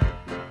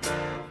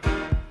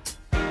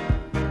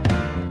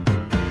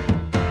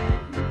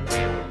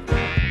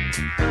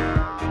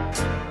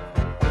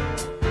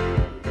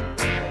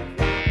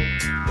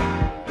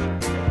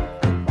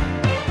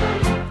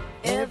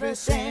 Ever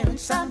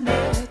since I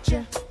met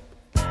you,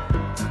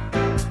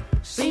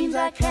 seems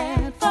I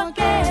can't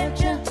forget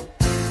you.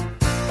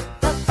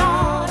 The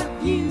thought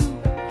of you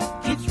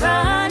keeps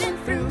running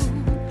through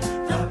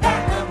the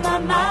back of my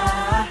mind.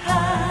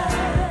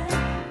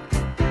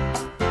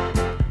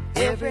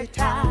 Every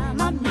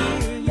time I'm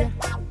near you,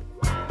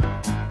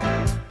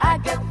 I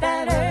get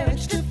that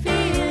urge to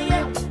feel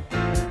you.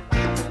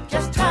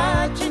 Just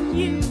touching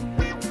you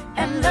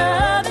and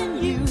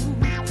loving you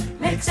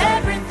makes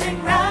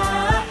everything right.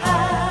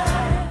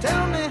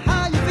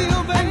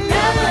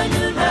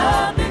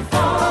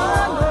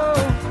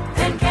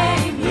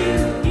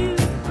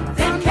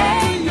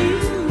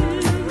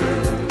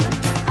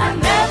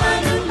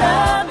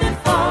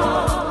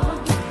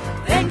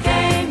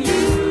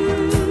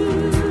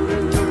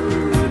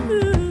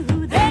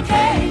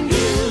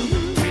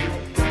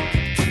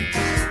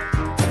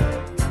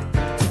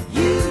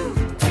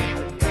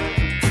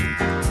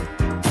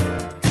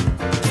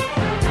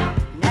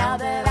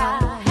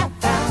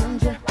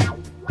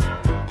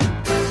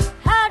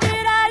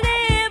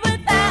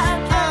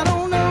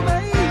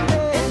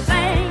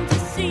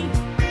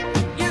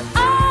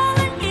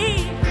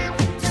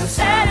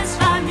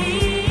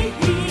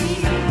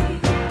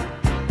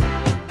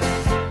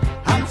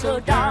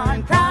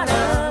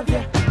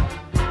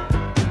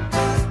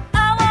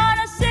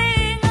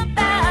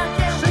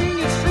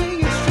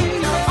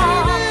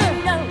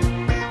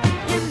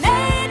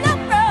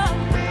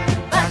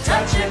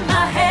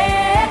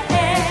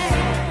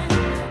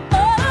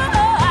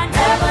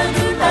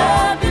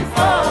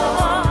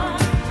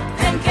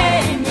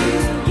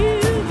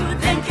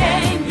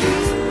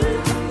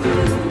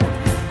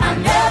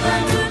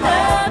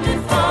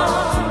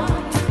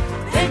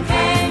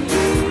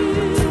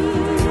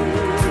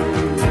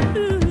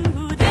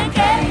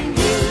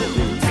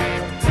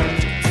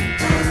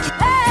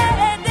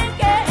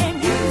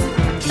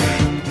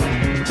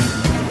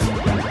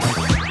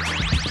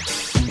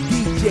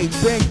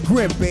 Ben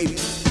Grimm, baby.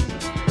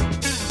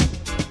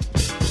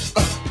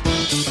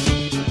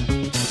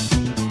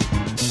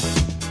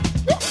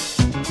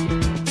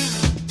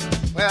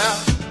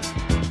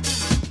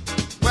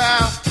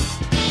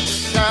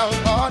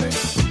 Downhearted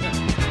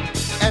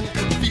and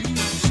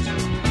confused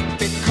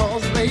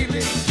because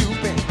lately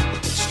you've been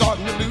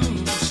starting to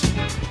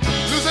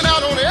losing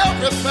out on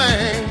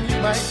everything you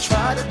might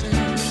try to do.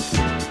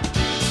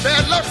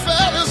 Bad luck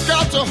fella's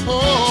got to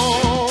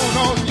hold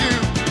on you.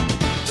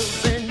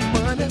 Losing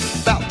money,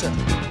 about to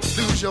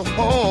lose your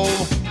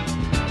home.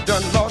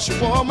 Done lost your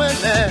woman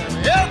and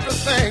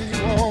everything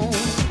you own.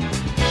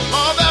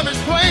 All that is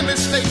plainly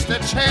states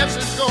that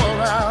chances go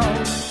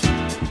around.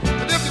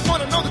 But if you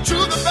want to know the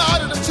truth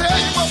about it, I'll tell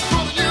you what's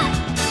pulling you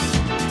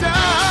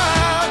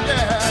down,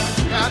 yeah.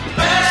 Got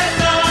bad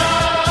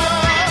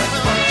love.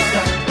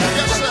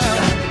 Yes, sir.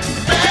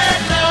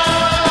 Bad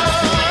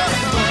love.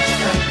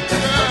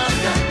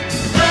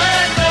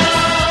 Bad love.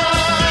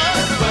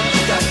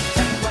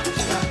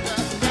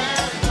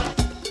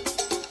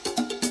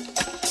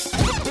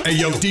 Hey,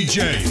 yo,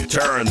 DJ,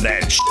 turn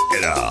that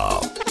shit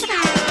up.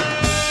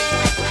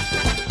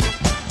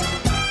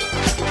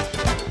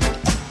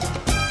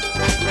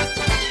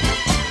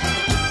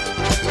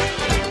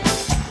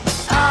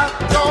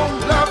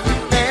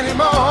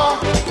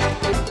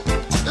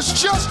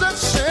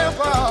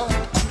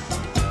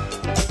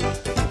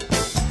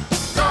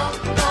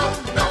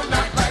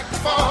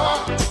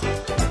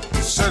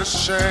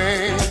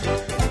 shame,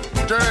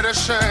 dirty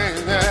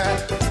shame, yeah.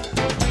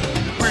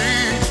 We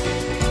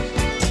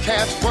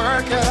can't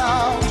work it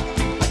out,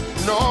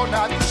 no,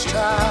 not this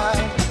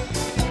time.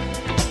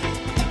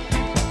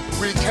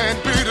 We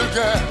can't be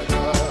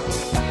together,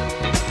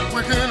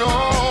 we can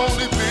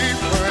only be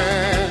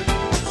friends.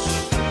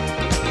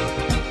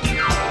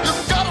 You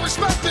gotta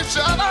respect each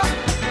other,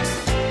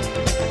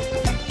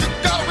 you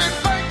gotta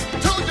relate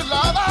to your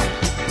lover.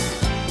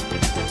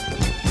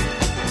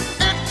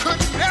 It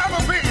could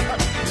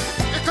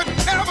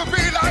never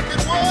be like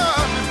it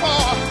was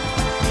before.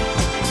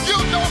 You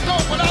don't know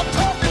what I'm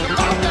talking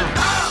about, that I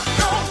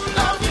don't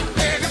love you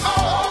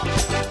anymore.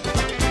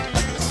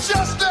 It's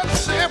just that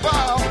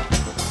simple.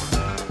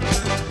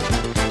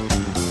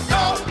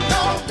 No,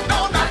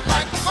 not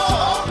like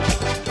before.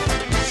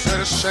 Said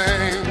a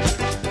shame,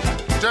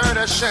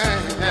 dirty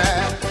shame,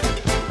 yeah.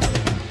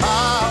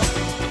 I'll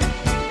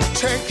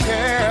take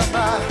care of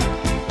my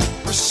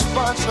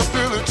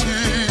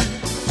responsibilities.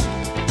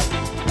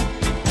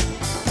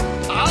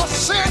 I'll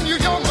send you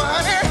your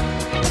money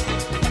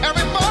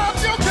every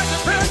month. You can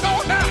depend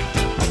on that.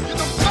 You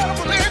can better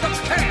believe that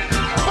you can.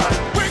 But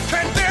we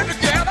can live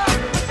together.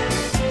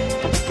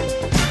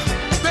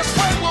 This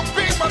way will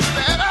be much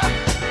better.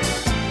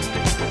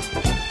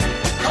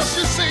 'Cause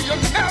you see, you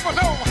never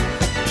know.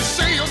 You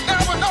see, you'll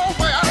never know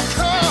where I'm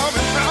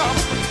coming from.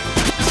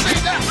 You see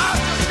that I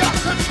just got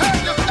to tell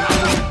you that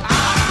I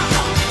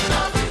don't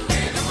love you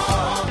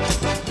anymore.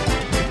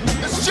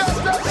 It's just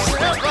that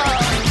simple.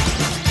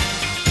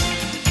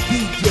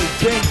 DJ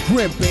Ben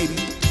Grimm, baby.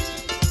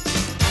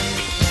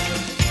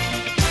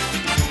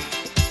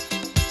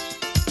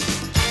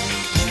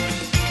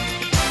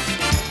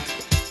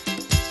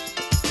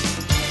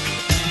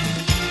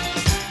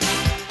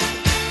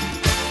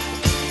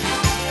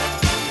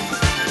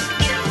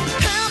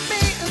 Help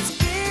me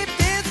escape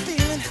this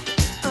feeling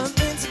of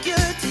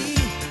insecurity.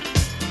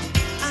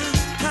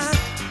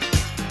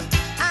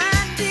 I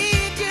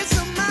need you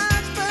so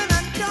much, but I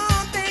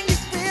don't think you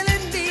really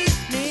need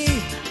me.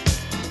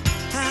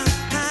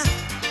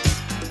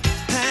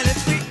 And if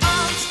we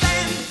all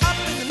stand up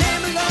in the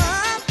name of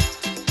love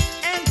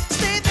and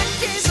state the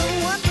case of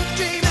what we're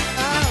dreaming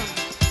of,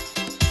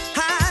 I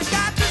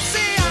got to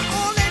say I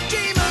only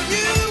dream of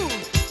you.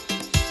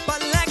 But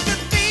like a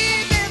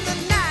thief in the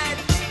night,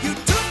 you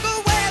took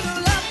away the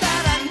love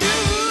that I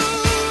knew.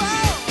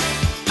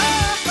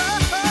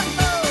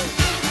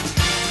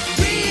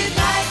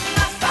 Relight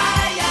my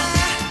fire.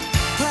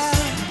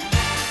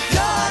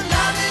 Your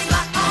love is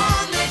my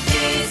only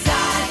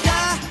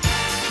desire.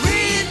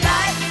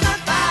 Relight my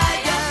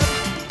fire,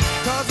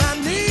 'cause I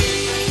need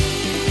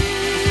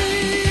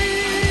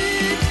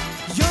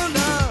your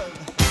love.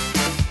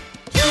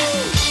 You.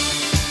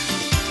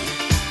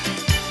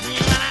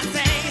 When I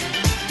say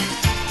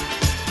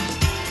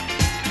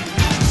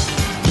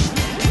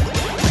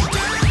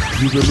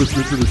You've been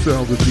listening to the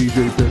sounds of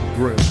DJ Ben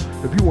Grimm.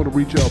 If you want to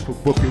reach out for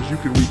bookings, you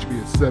can reach me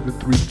at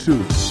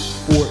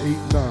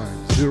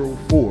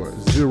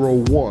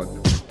 732-489-0401.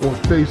 On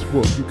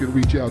Facebook, you can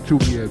reach out to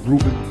me at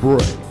Ruben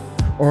Bray,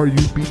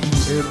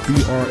 RUBENBRAY. If you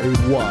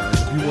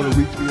want to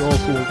reach me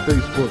also on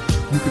Facebook,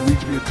 you can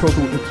reach me at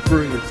Total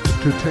Experience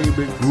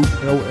Entertainment Group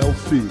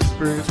LLC,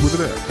 Experience with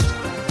an X.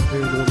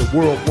 And on the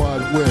World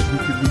Wide Web, you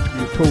can reach me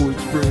at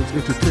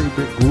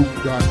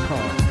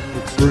TotalExperienceEntertainmentGroup.com,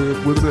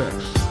 Experience with an X.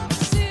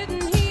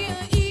 Sitting here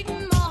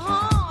eating my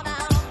heart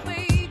out,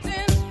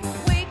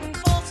 waiting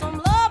for some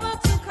lover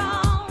to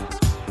call.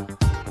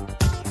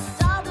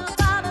 Dialed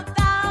about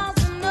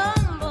 1,000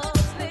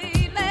 numbers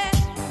lately,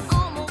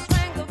 almost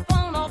rang the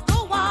phone off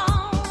the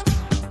wall.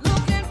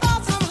 Looking for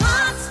some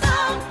hot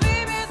stuff,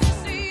 baby,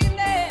 this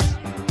evening.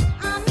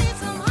 I need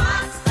some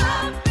hot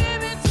stuff,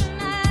 baby,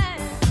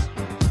 tonight.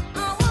 I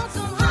want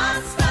some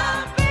hot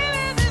stuff,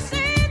 baby, this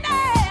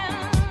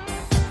evening.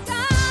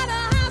 Gotta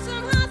have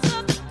some hot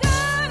stuff to go.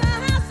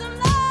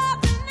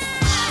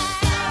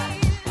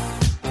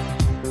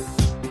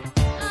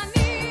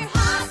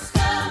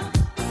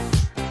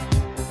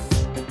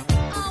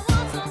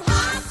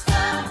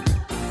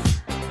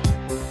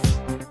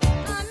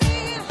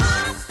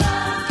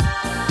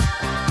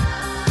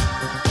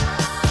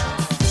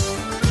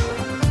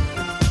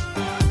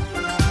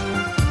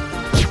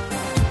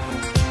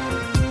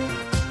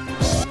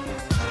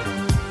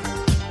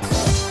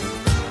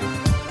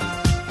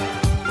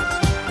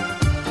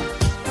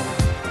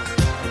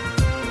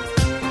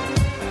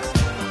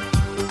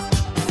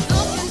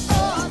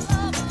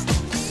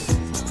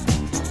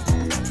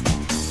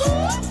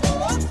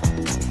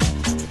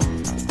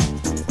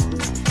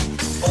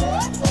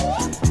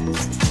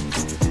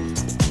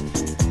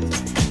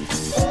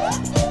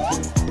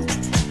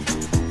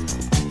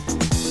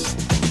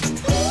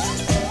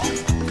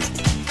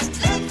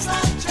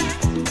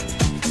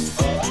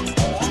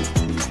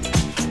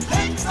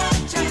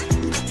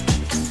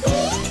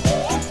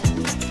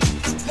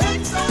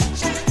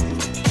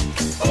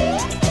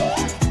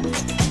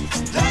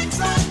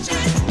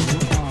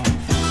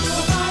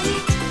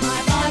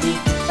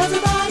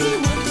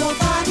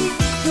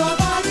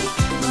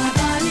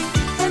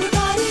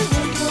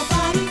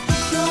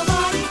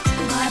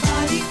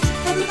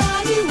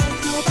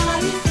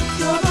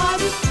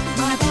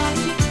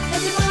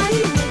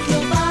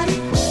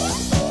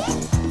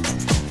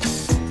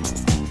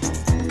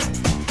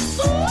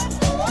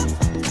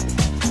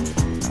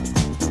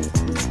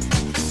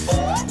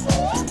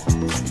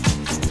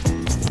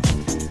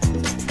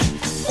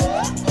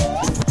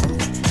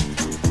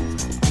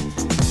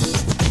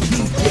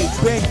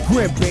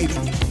 grip, baby.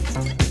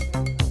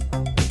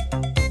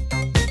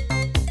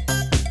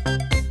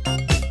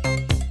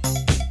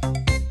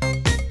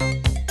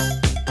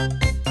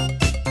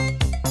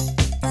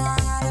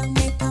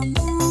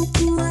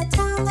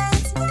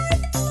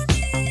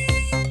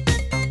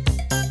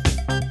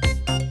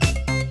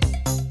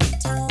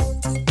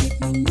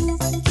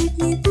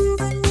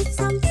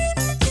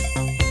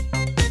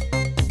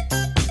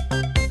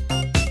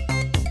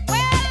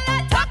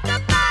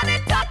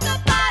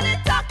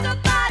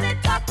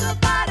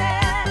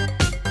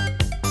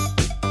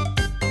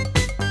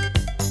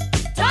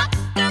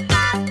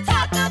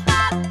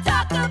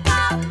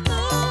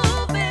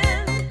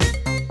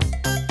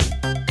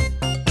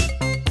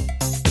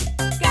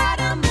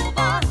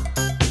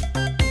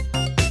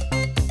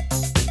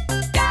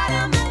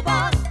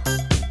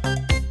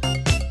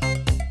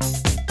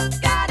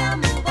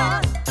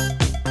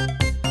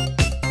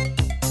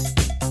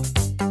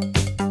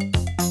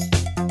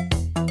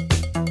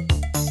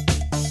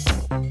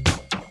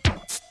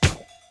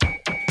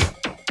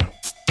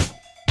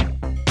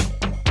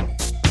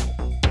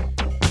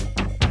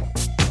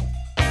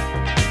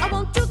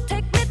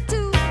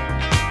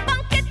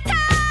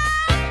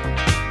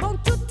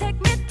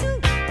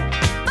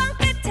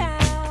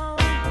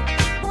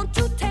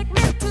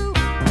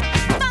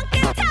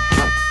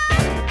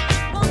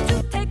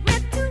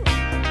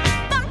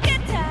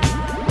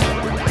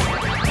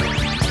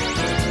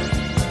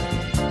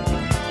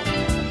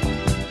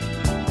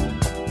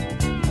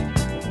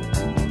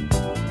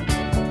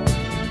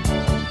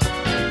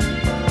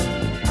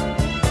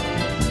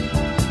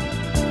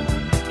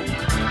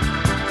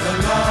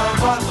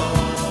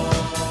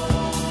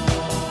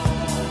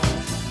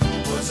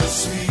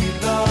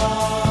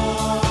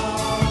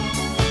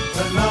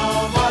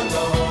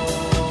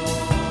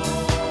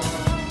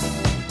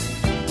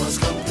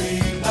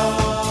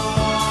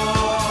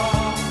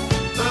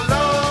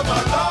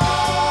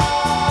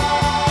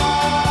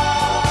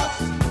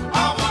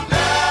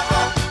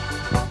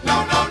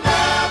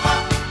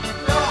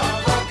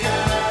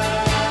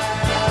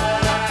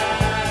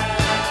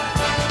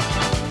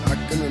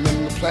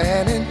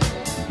 Planning,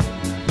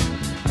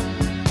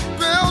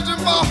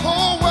 building my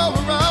whole world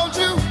around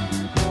you.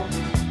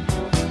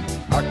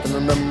 I can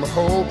remember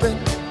hoping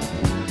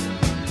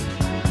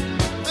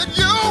that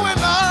you and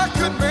I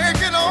could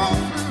make it on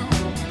through.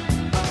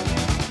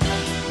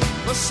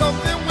 But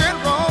something went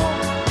wrong.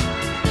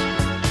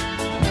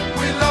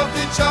 We loved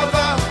each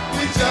other,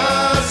 we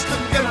just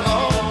couldn't get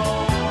along.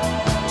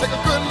 Take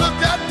a good look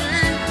at me,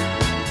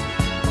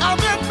 I'm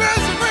in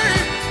misery.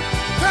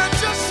 Can't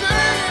you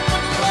see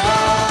what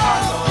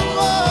love?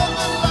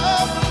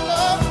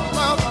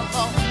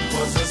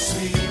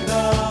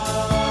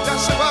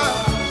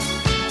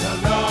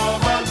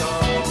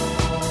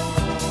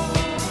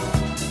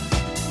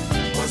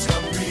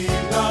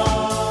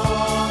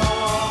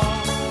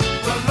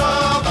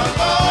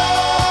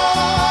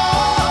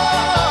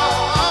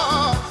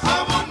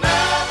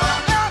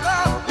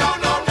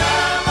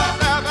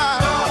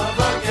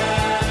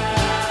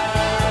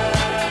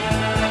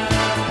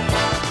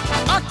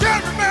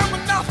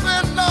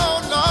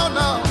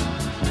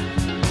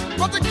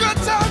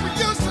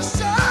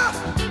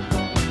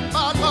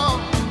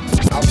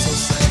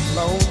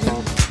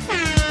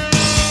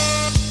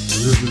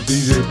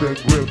 DJ Ben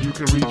Grip, you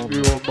can reach me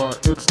on my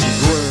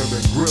Instagram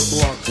at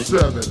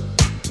Grimlock7,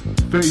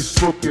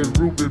 Facebook at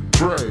Ruben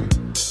Bray,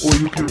 or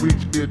you can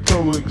reach me at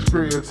Total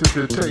Experience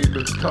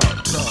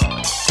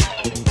Entertainment.com.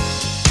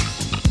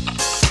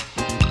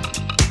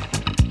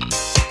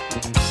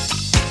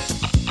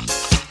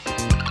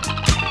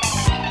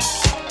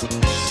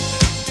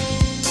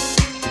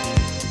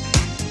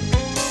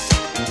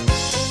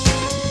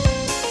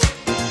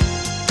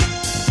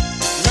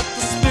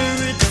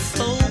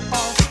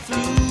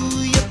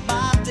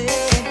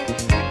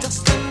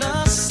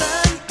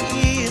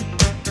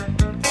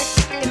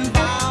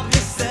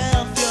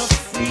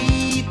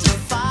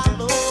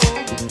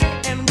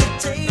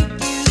 Take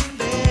you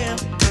there.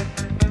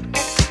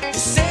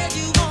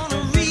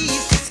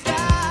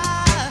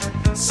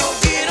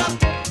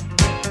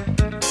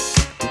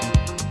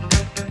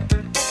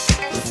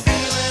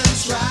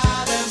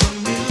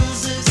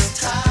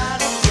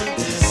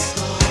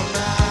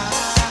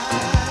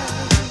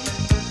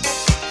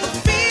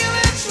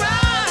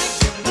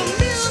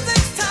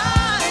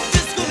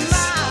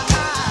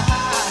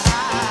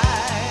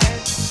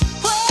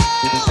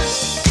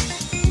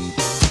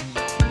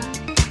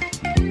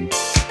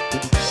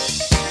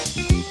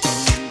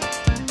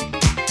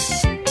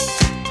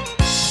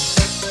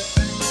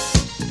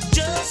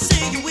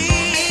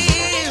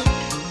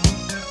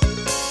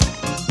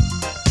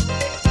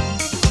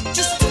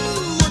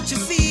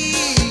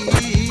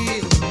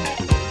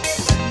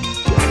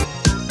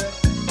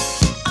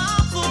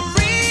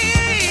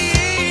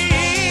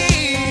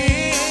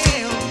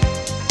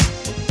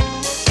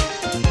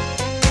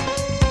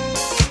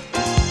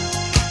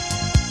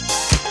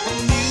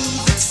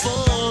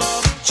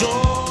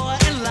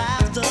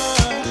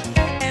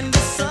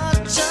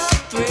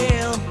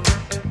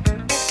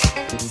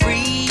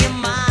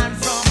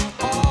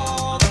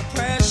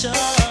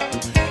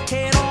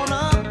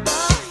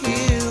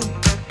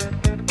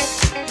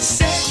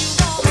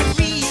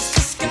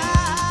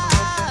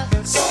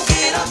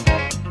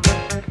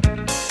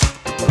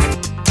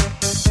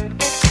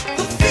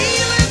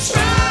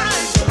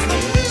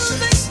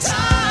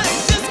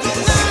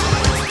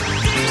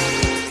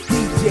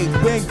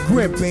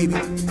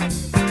 baby.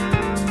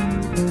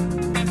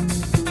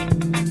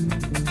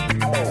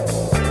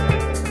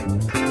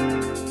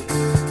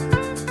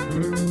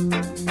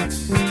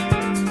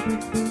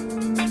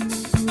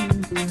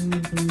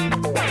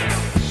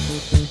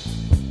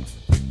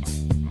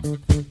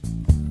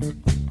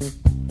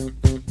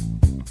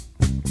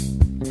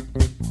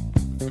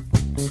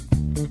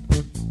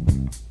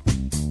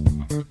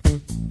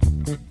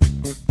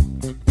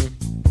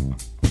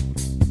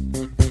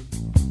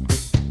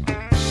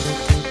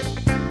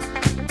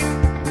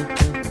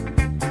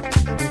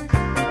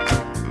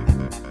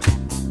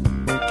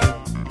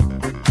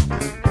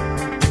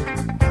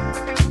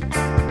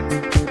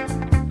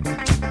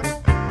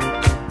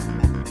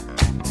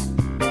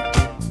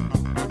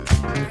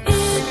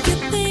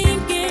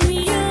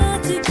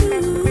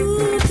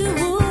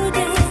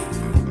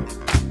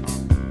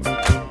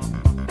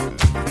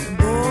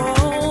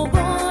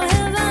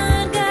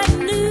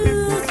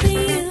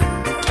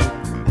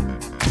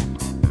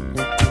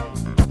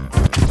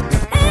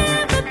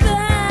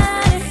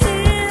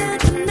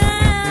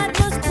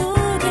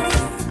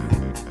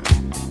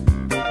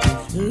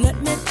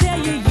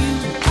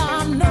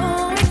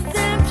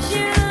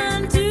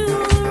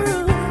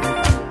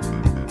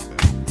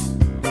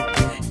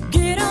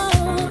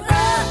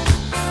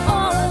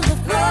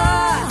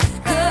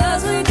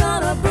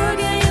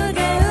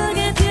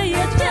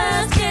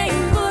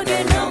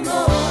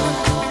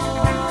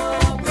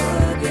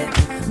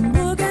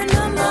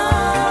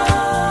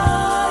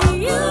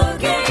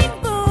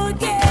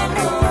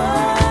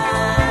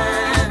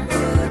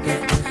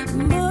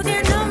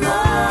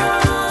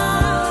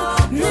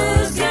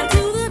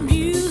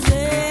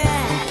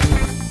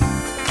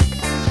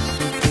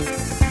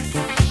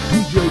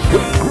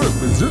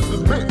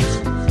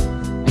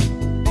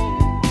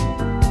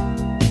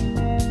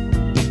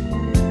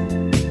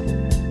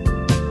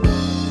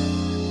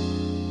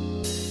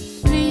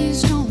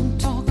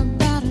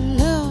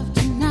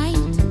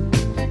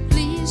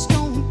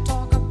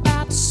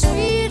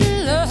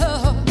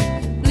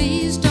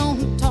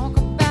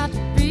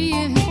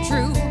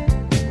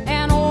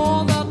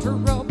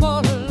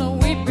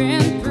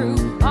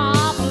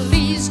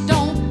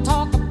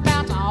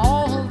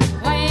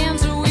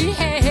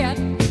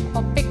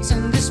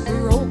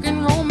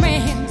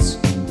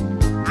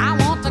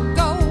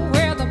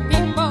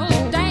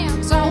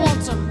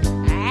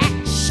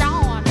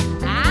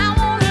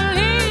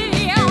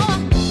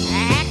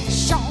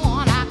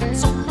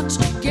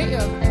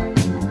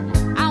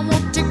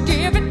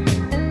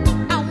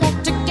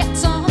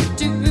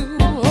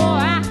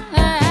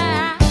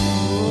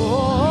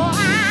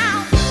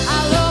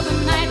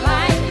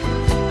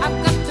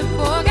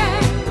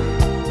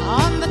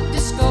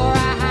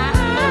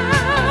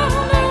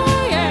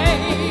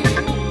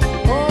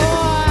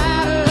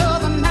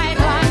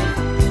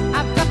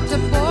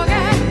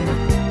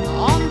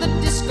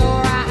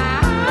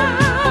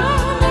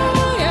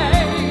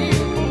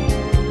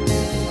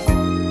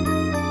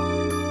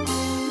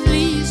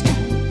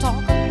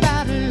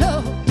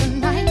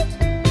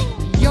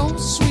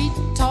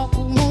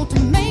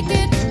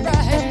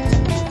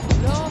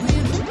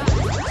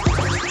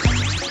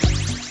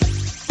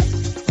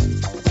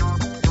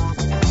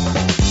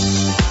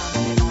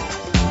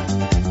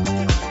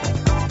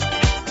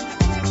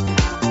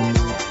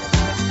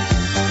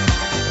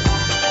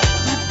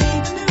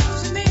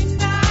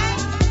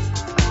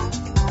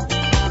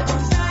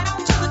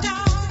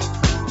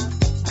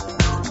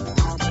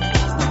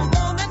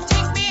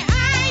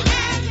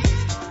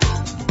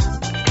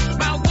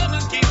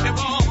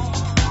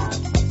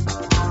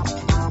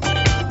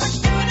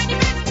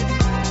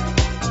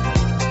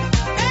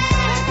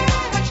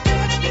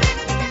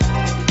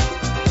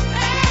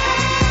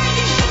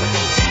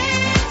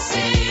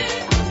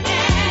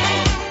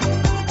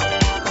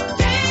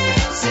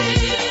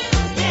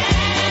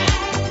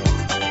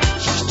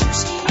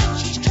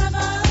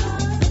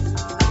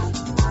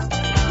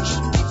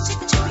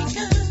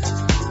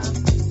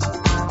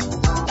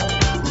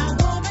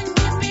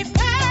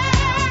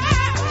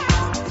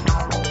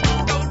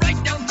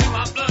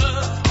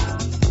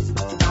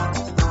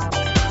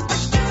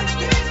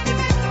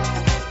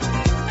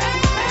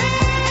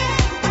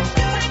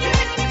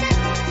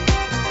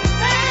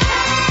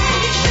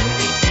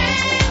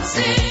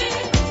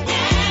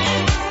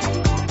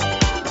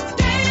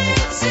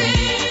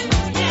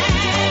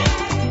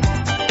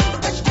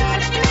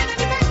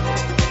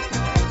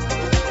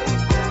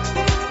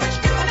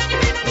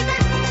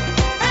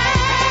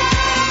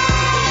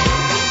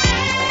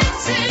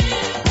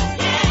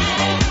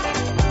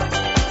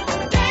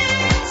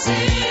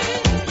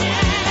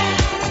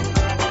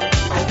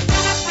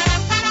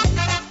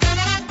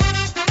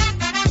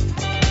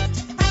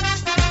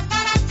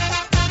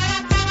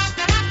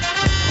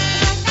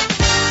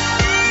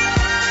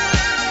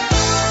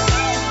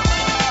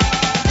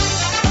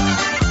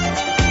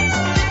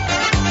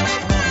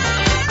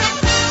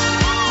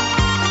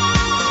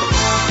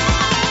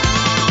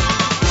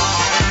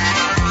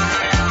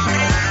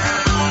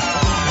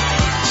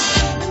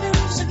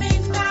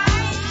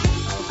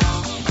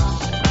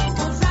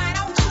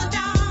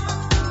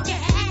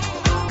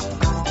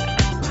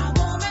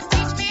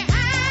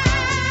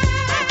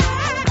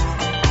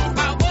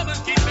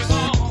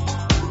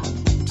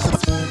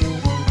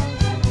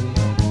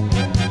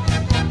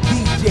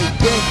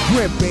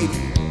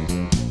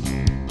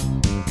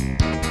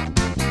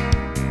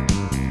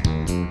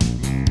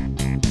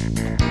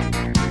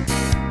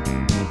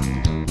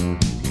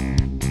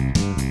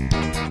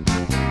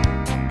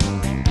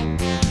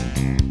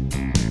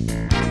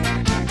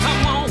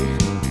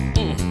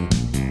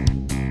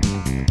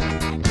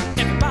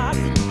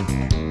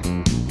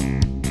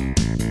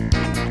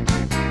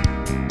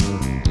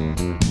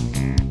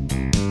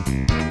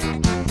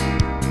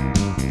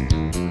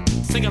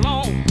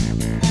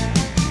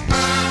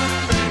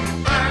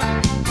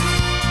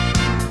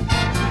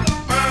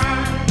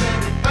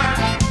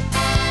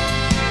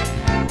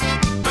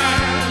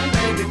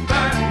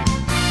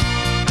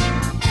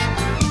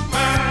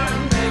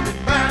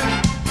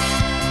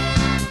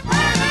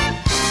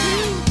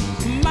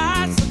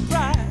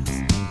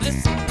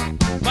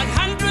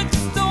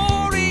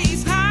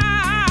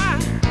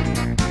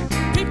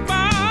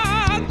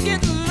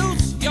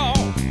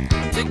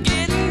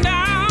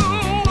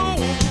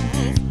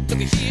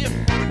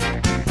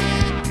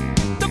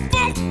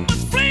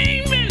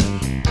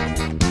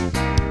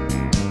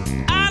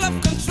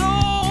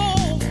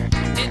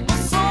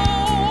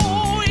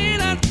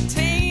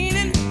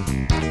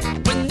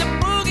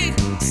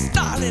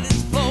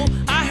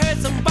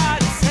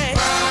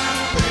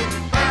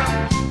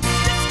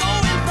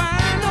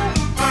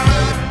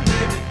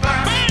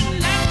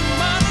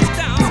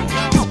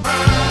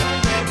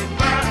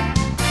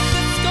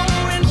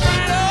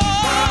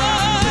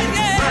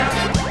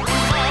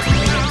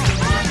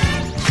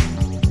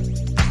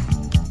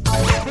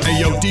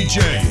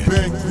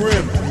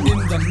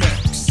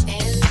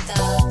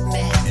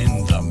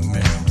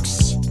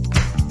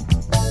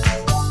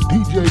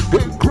 DJ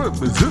Ben Grimm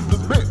is in the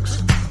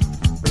mix.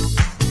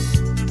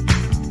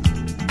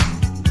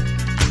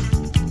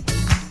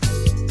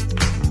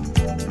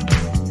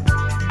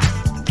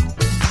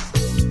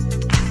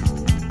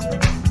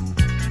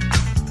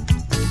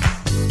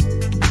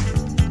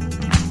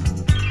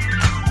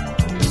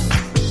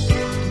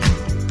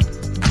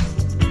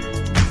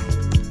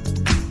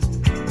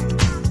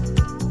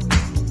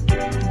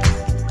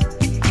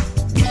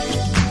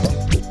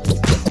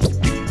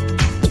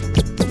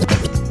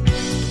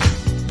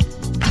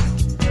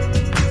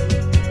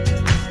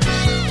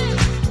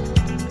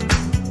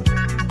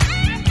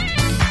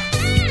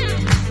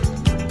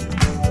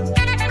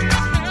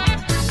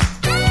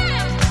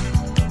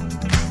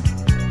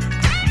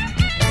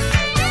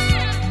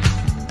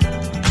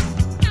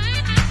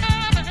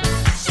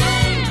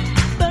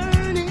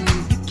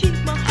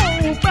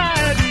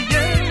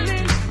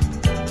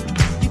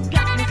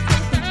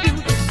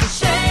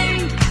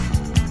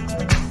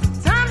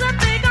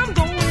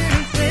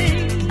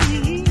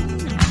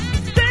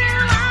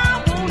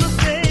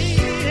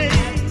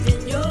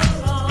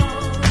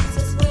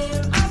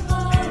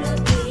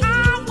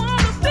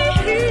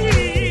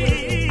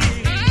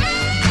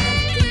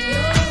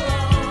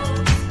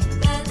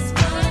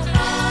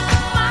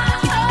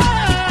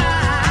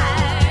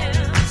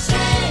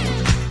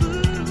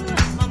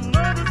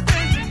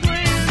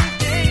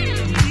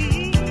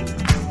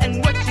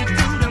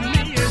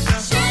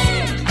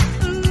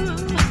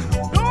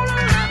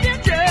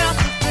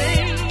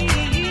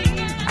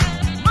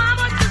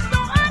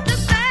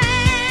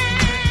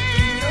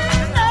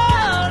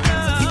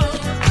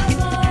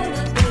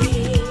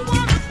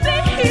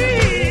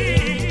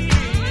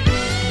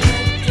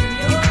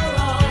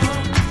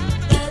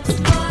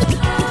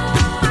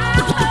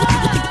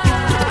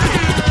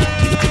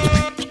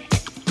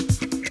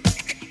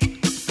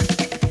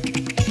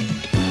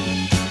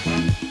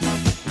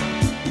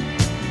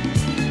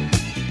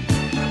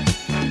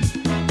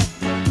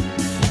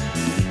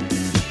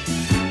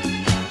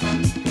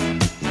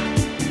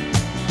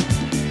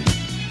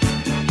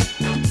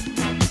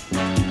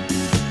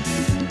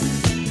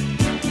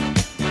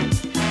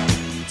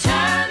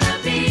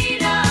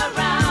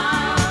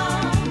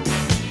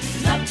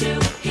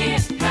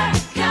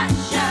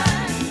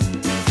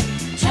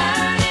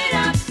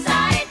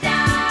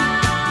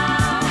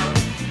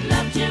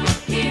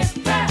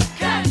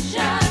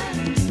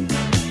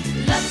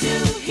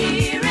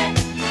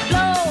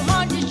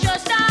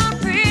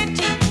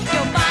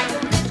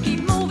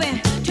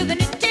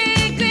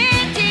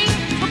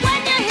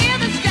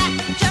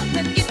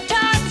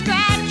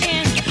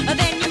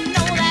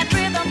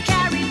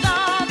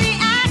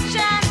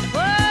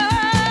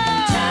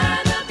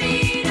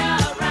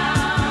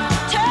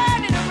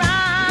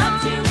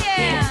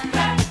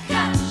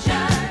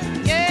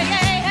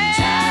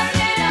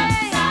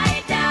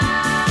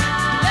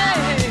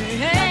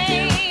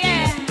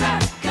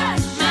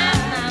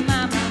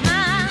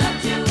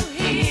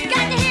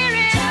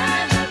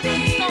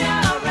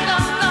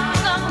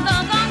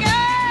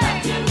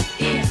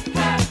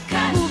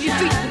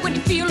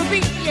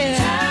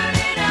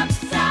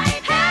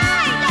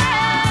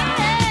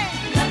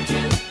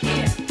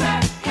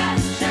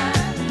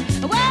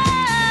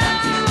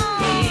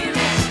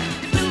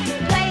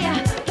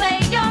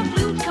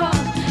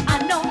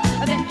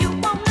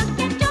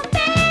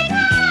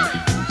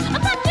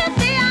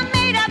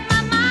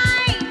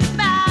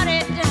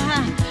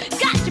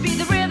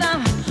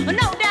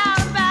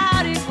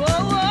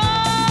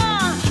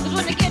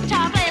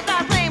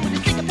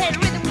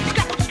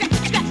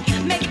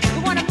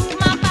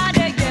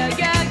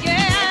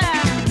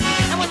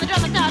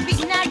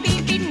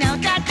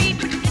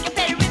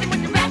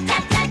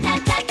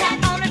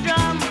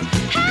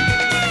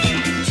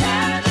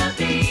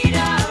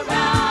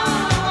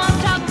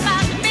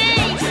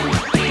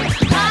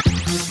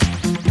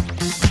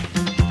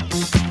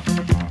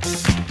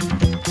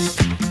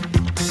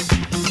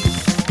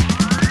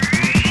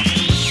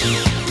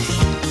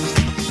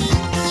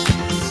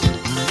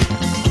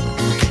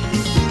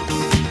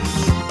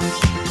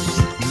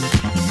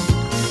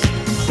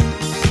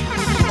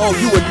 Oh,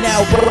 you are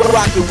now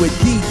rocking with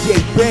DJ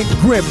Ben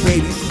Grimm,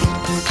 baby.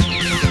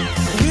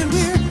 Real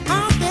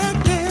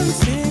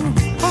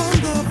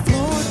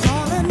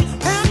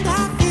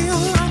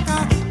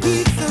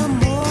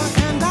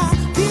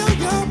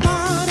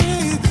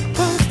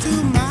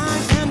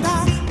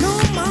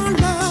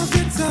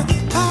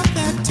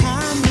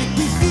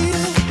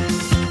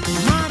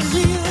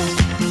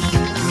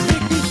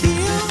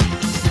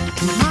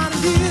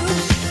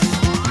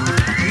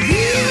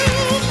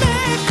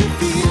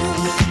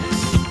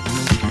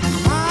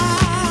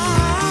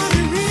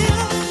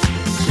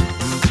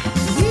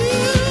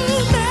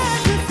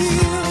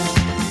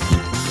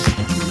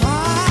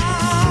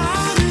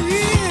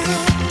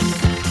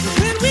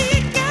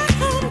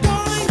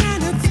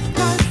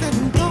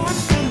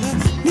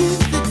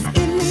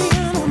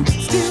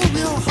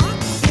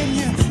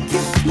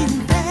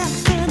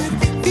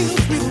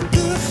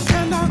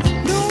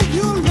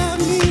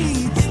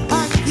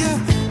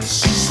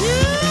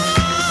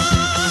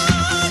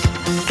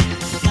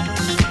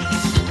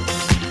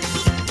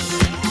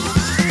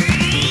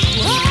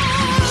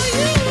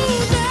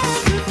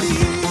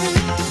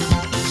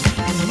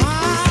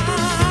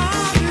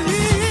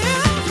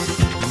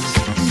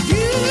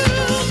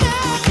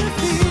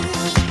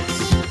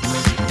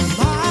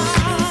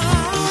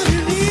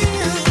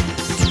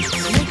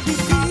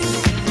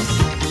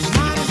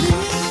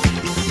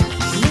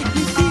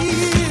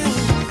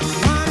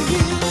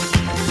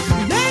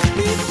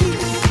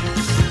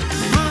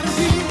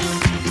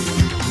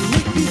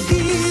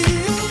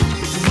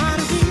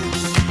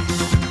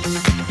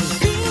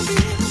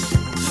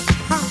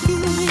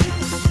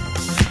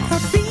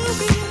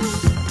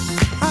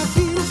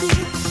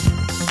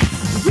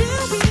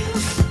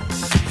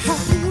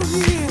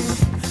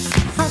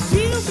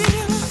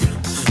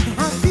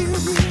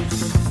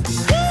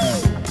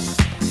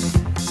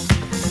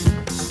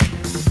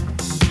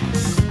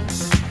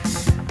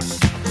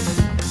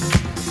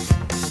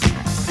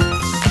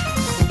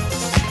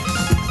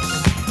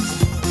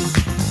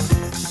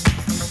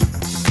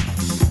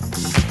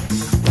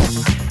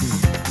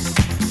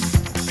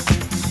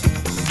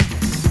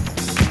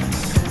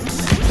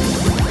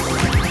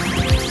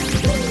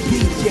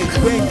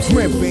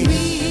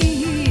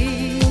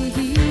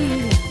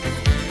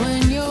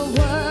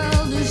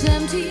is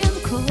empty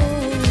and cold.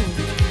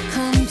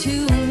 Come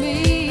to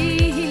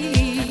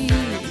me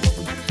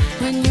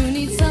when you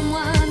need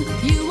someone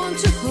you want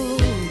to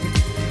hold.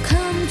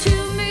 Come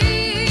to me.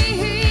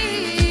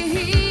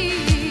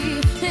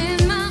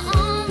 In my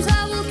arms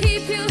I will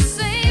keep you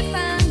safe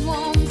and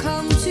warm.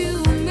 Come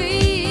to me.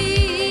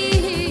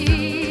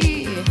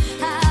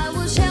 I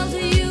will shelter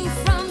you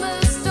from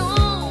the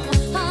storm.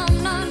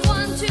 I'm not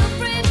one to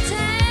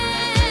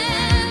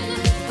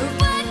pretend. But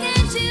why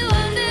can't you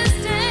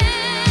understand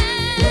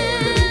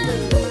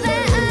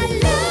that I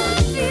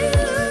love you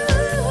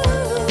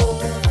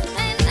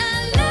and I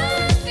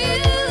love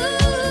you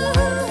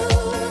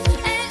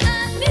and I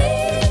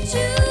need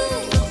you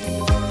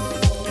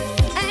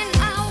and I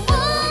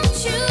want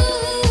you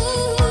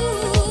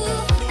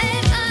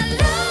and I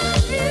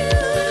love you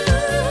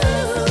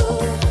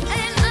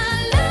and I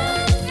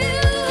love you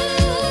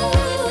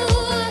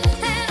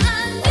and I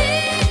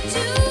need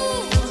you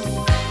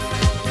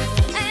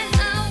and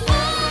I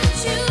want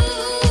you.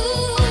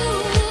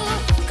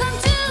 Come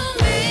to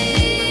me.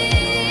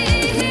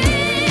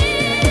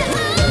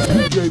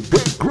 DJ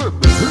Ben Grimm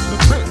is in the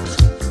mix.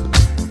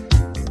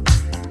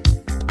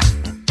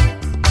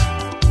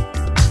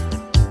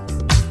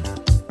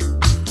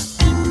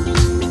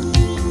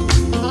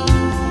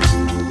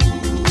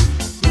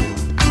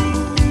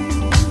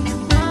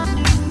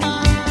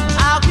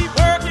 I'll keep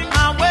working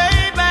my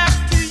way back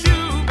to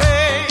you,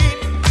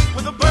 babe,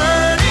 with a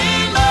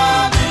burning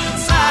love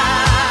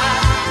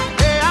inside.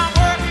 Yeah, I'm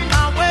working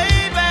my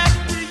way back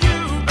to you,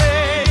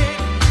 babe,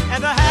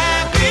 and the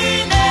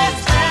happiness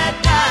that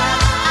I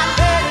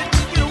let it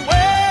get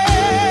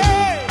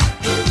away.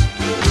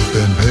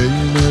 Been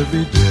paying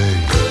every day.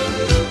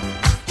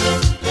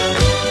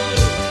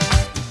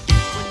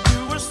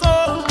 You were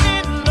so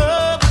in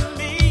love with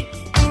me.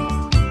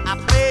 I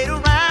played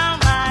around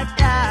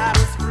like I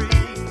was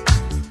free.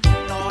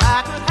 Thought I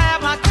could have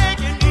my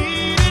cake and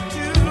eat it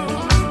too.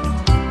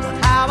 But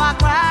how I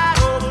cried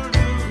over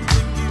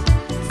losing you.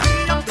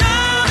 See, I'm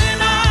down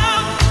and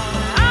out.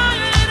 I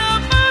ain't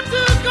about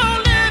to go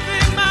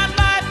living my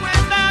life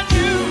without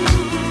you.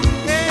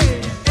 Hey,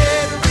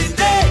 every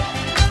day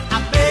I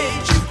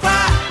made you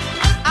cry.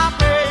 I'm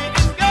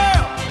begging,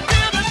 girl,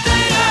 till the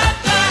day I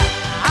die.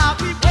 I'll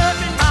keep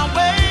working my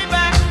way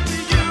back to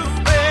you,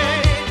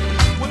 babe,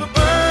 with a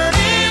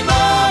burning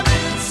love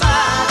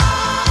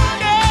inside.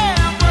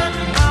 Yeah, I'm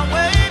working my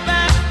way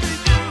back to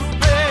you,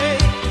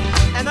 babe,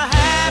 and the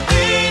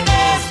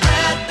happiness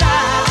that I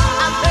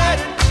let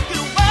it get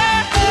away.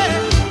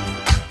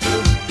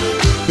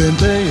 Been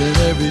paying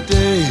every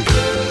day.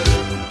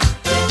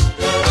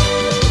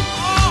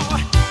 Oh,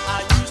 I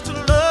used to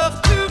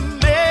love to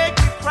make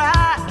you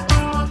cry.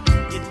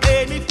 It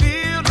made me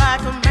feel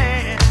like a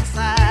man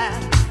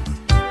inside.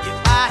 If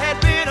I had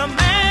been a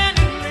man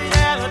in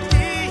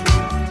reality,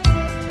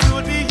 you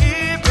would be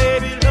here,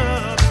 baby,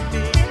 loving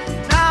me.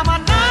 Now my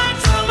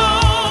nights are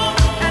long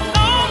and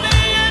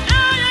lonely, and I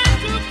ain't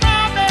too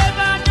proud, babe. I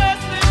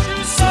just miss you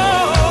so,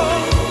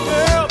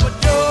 girl. But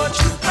you're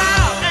too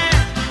proud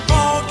and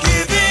won't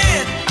give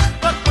in.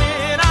 But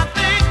when I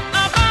think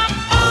about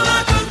all I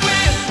could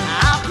win,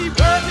 I'll keep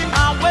working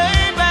my way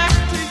back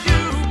to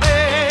you,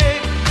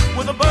 babe,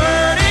 with a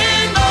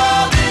burning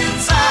love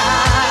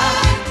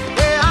inside.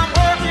 Yeah, I'm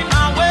working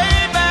my way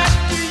back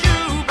to you,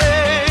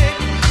 babe,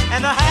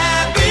 and the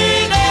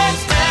happiness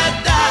that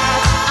I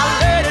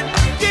let it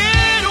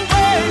get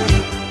away.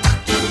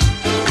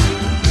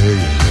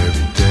 Paying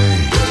every day.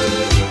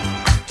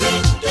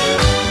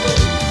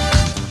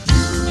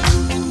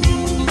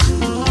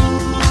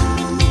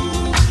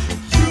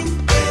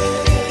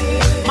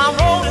 My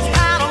road is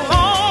kinda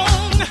long.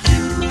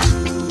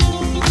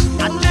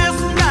 I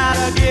just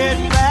gotta get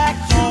back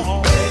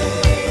home.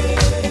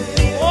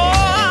 Oh,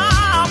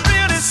 I'm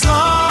really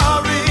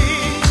sorry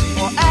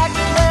for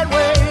acting that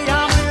way.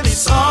 I'm really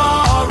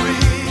sorry.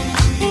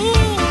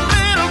 Ooh,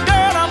 little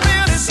girl, I'm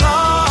really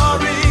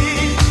sorry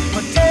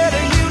for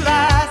telling you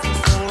lies for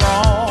so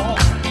long.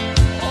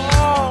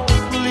 Oh,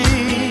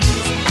 please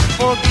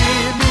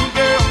forgive me,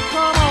 girl.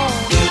 Come on,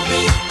 give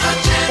me a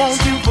chance. Won't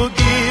you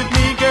forgive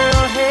me,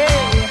 girl? Hey,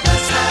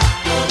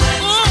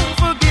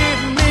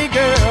 forgive me,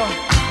 girl.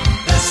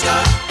 Let's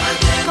start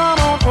again. Come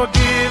on,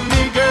 forgive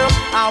me, girl.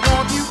 I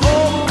want you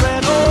over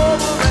and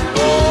over and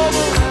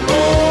over and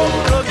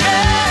over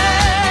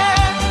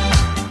again.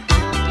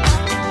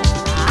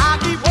 I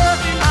keep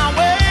working my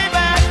way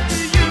back to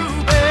you,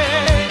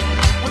 babe,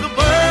 with a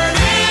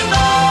burning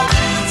love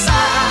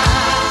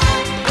inside.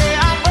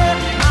 Yeah, I'm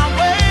working my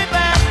way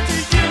back to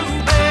you,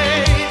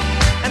 babe,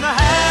 and the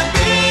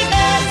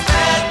happiness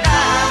that I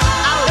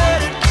let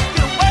it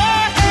get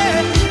away.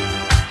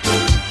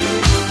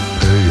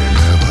 Paying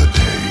every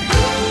day.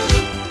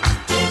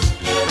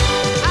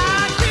 I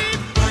keep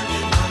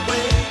working my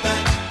way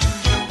back to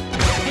you.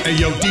 Hey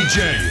yo, DJ,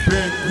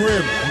 Ben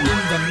Grimm. in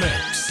the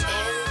mix.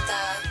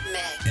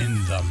 In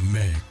the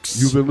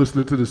mix. You've been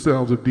listening to the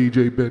sounds of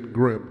DJ Ben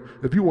Grimm.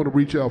 If you want to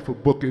reach out for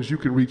bookings, you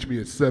can reach me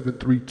at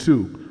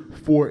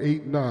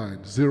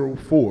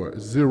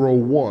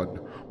 732-489-0401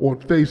 On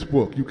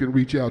Facebook, you can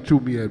reach out to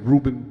me at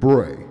Ruben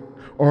Bray,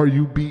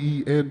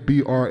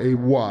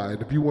 RUBENBRAY.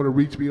 And if you want to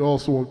reach me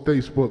also on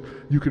Facebook,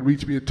 you can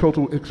reach me at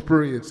Total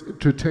Experience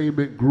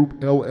Entertainment Group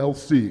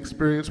LLC,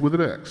 Experience with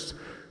an X.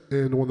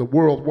 And on the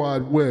World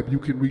Wide Web, you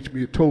can reach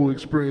me at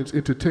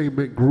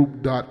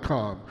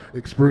TotalExperienceEntertainmentGroup.com,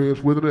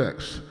 Experience with an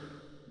X.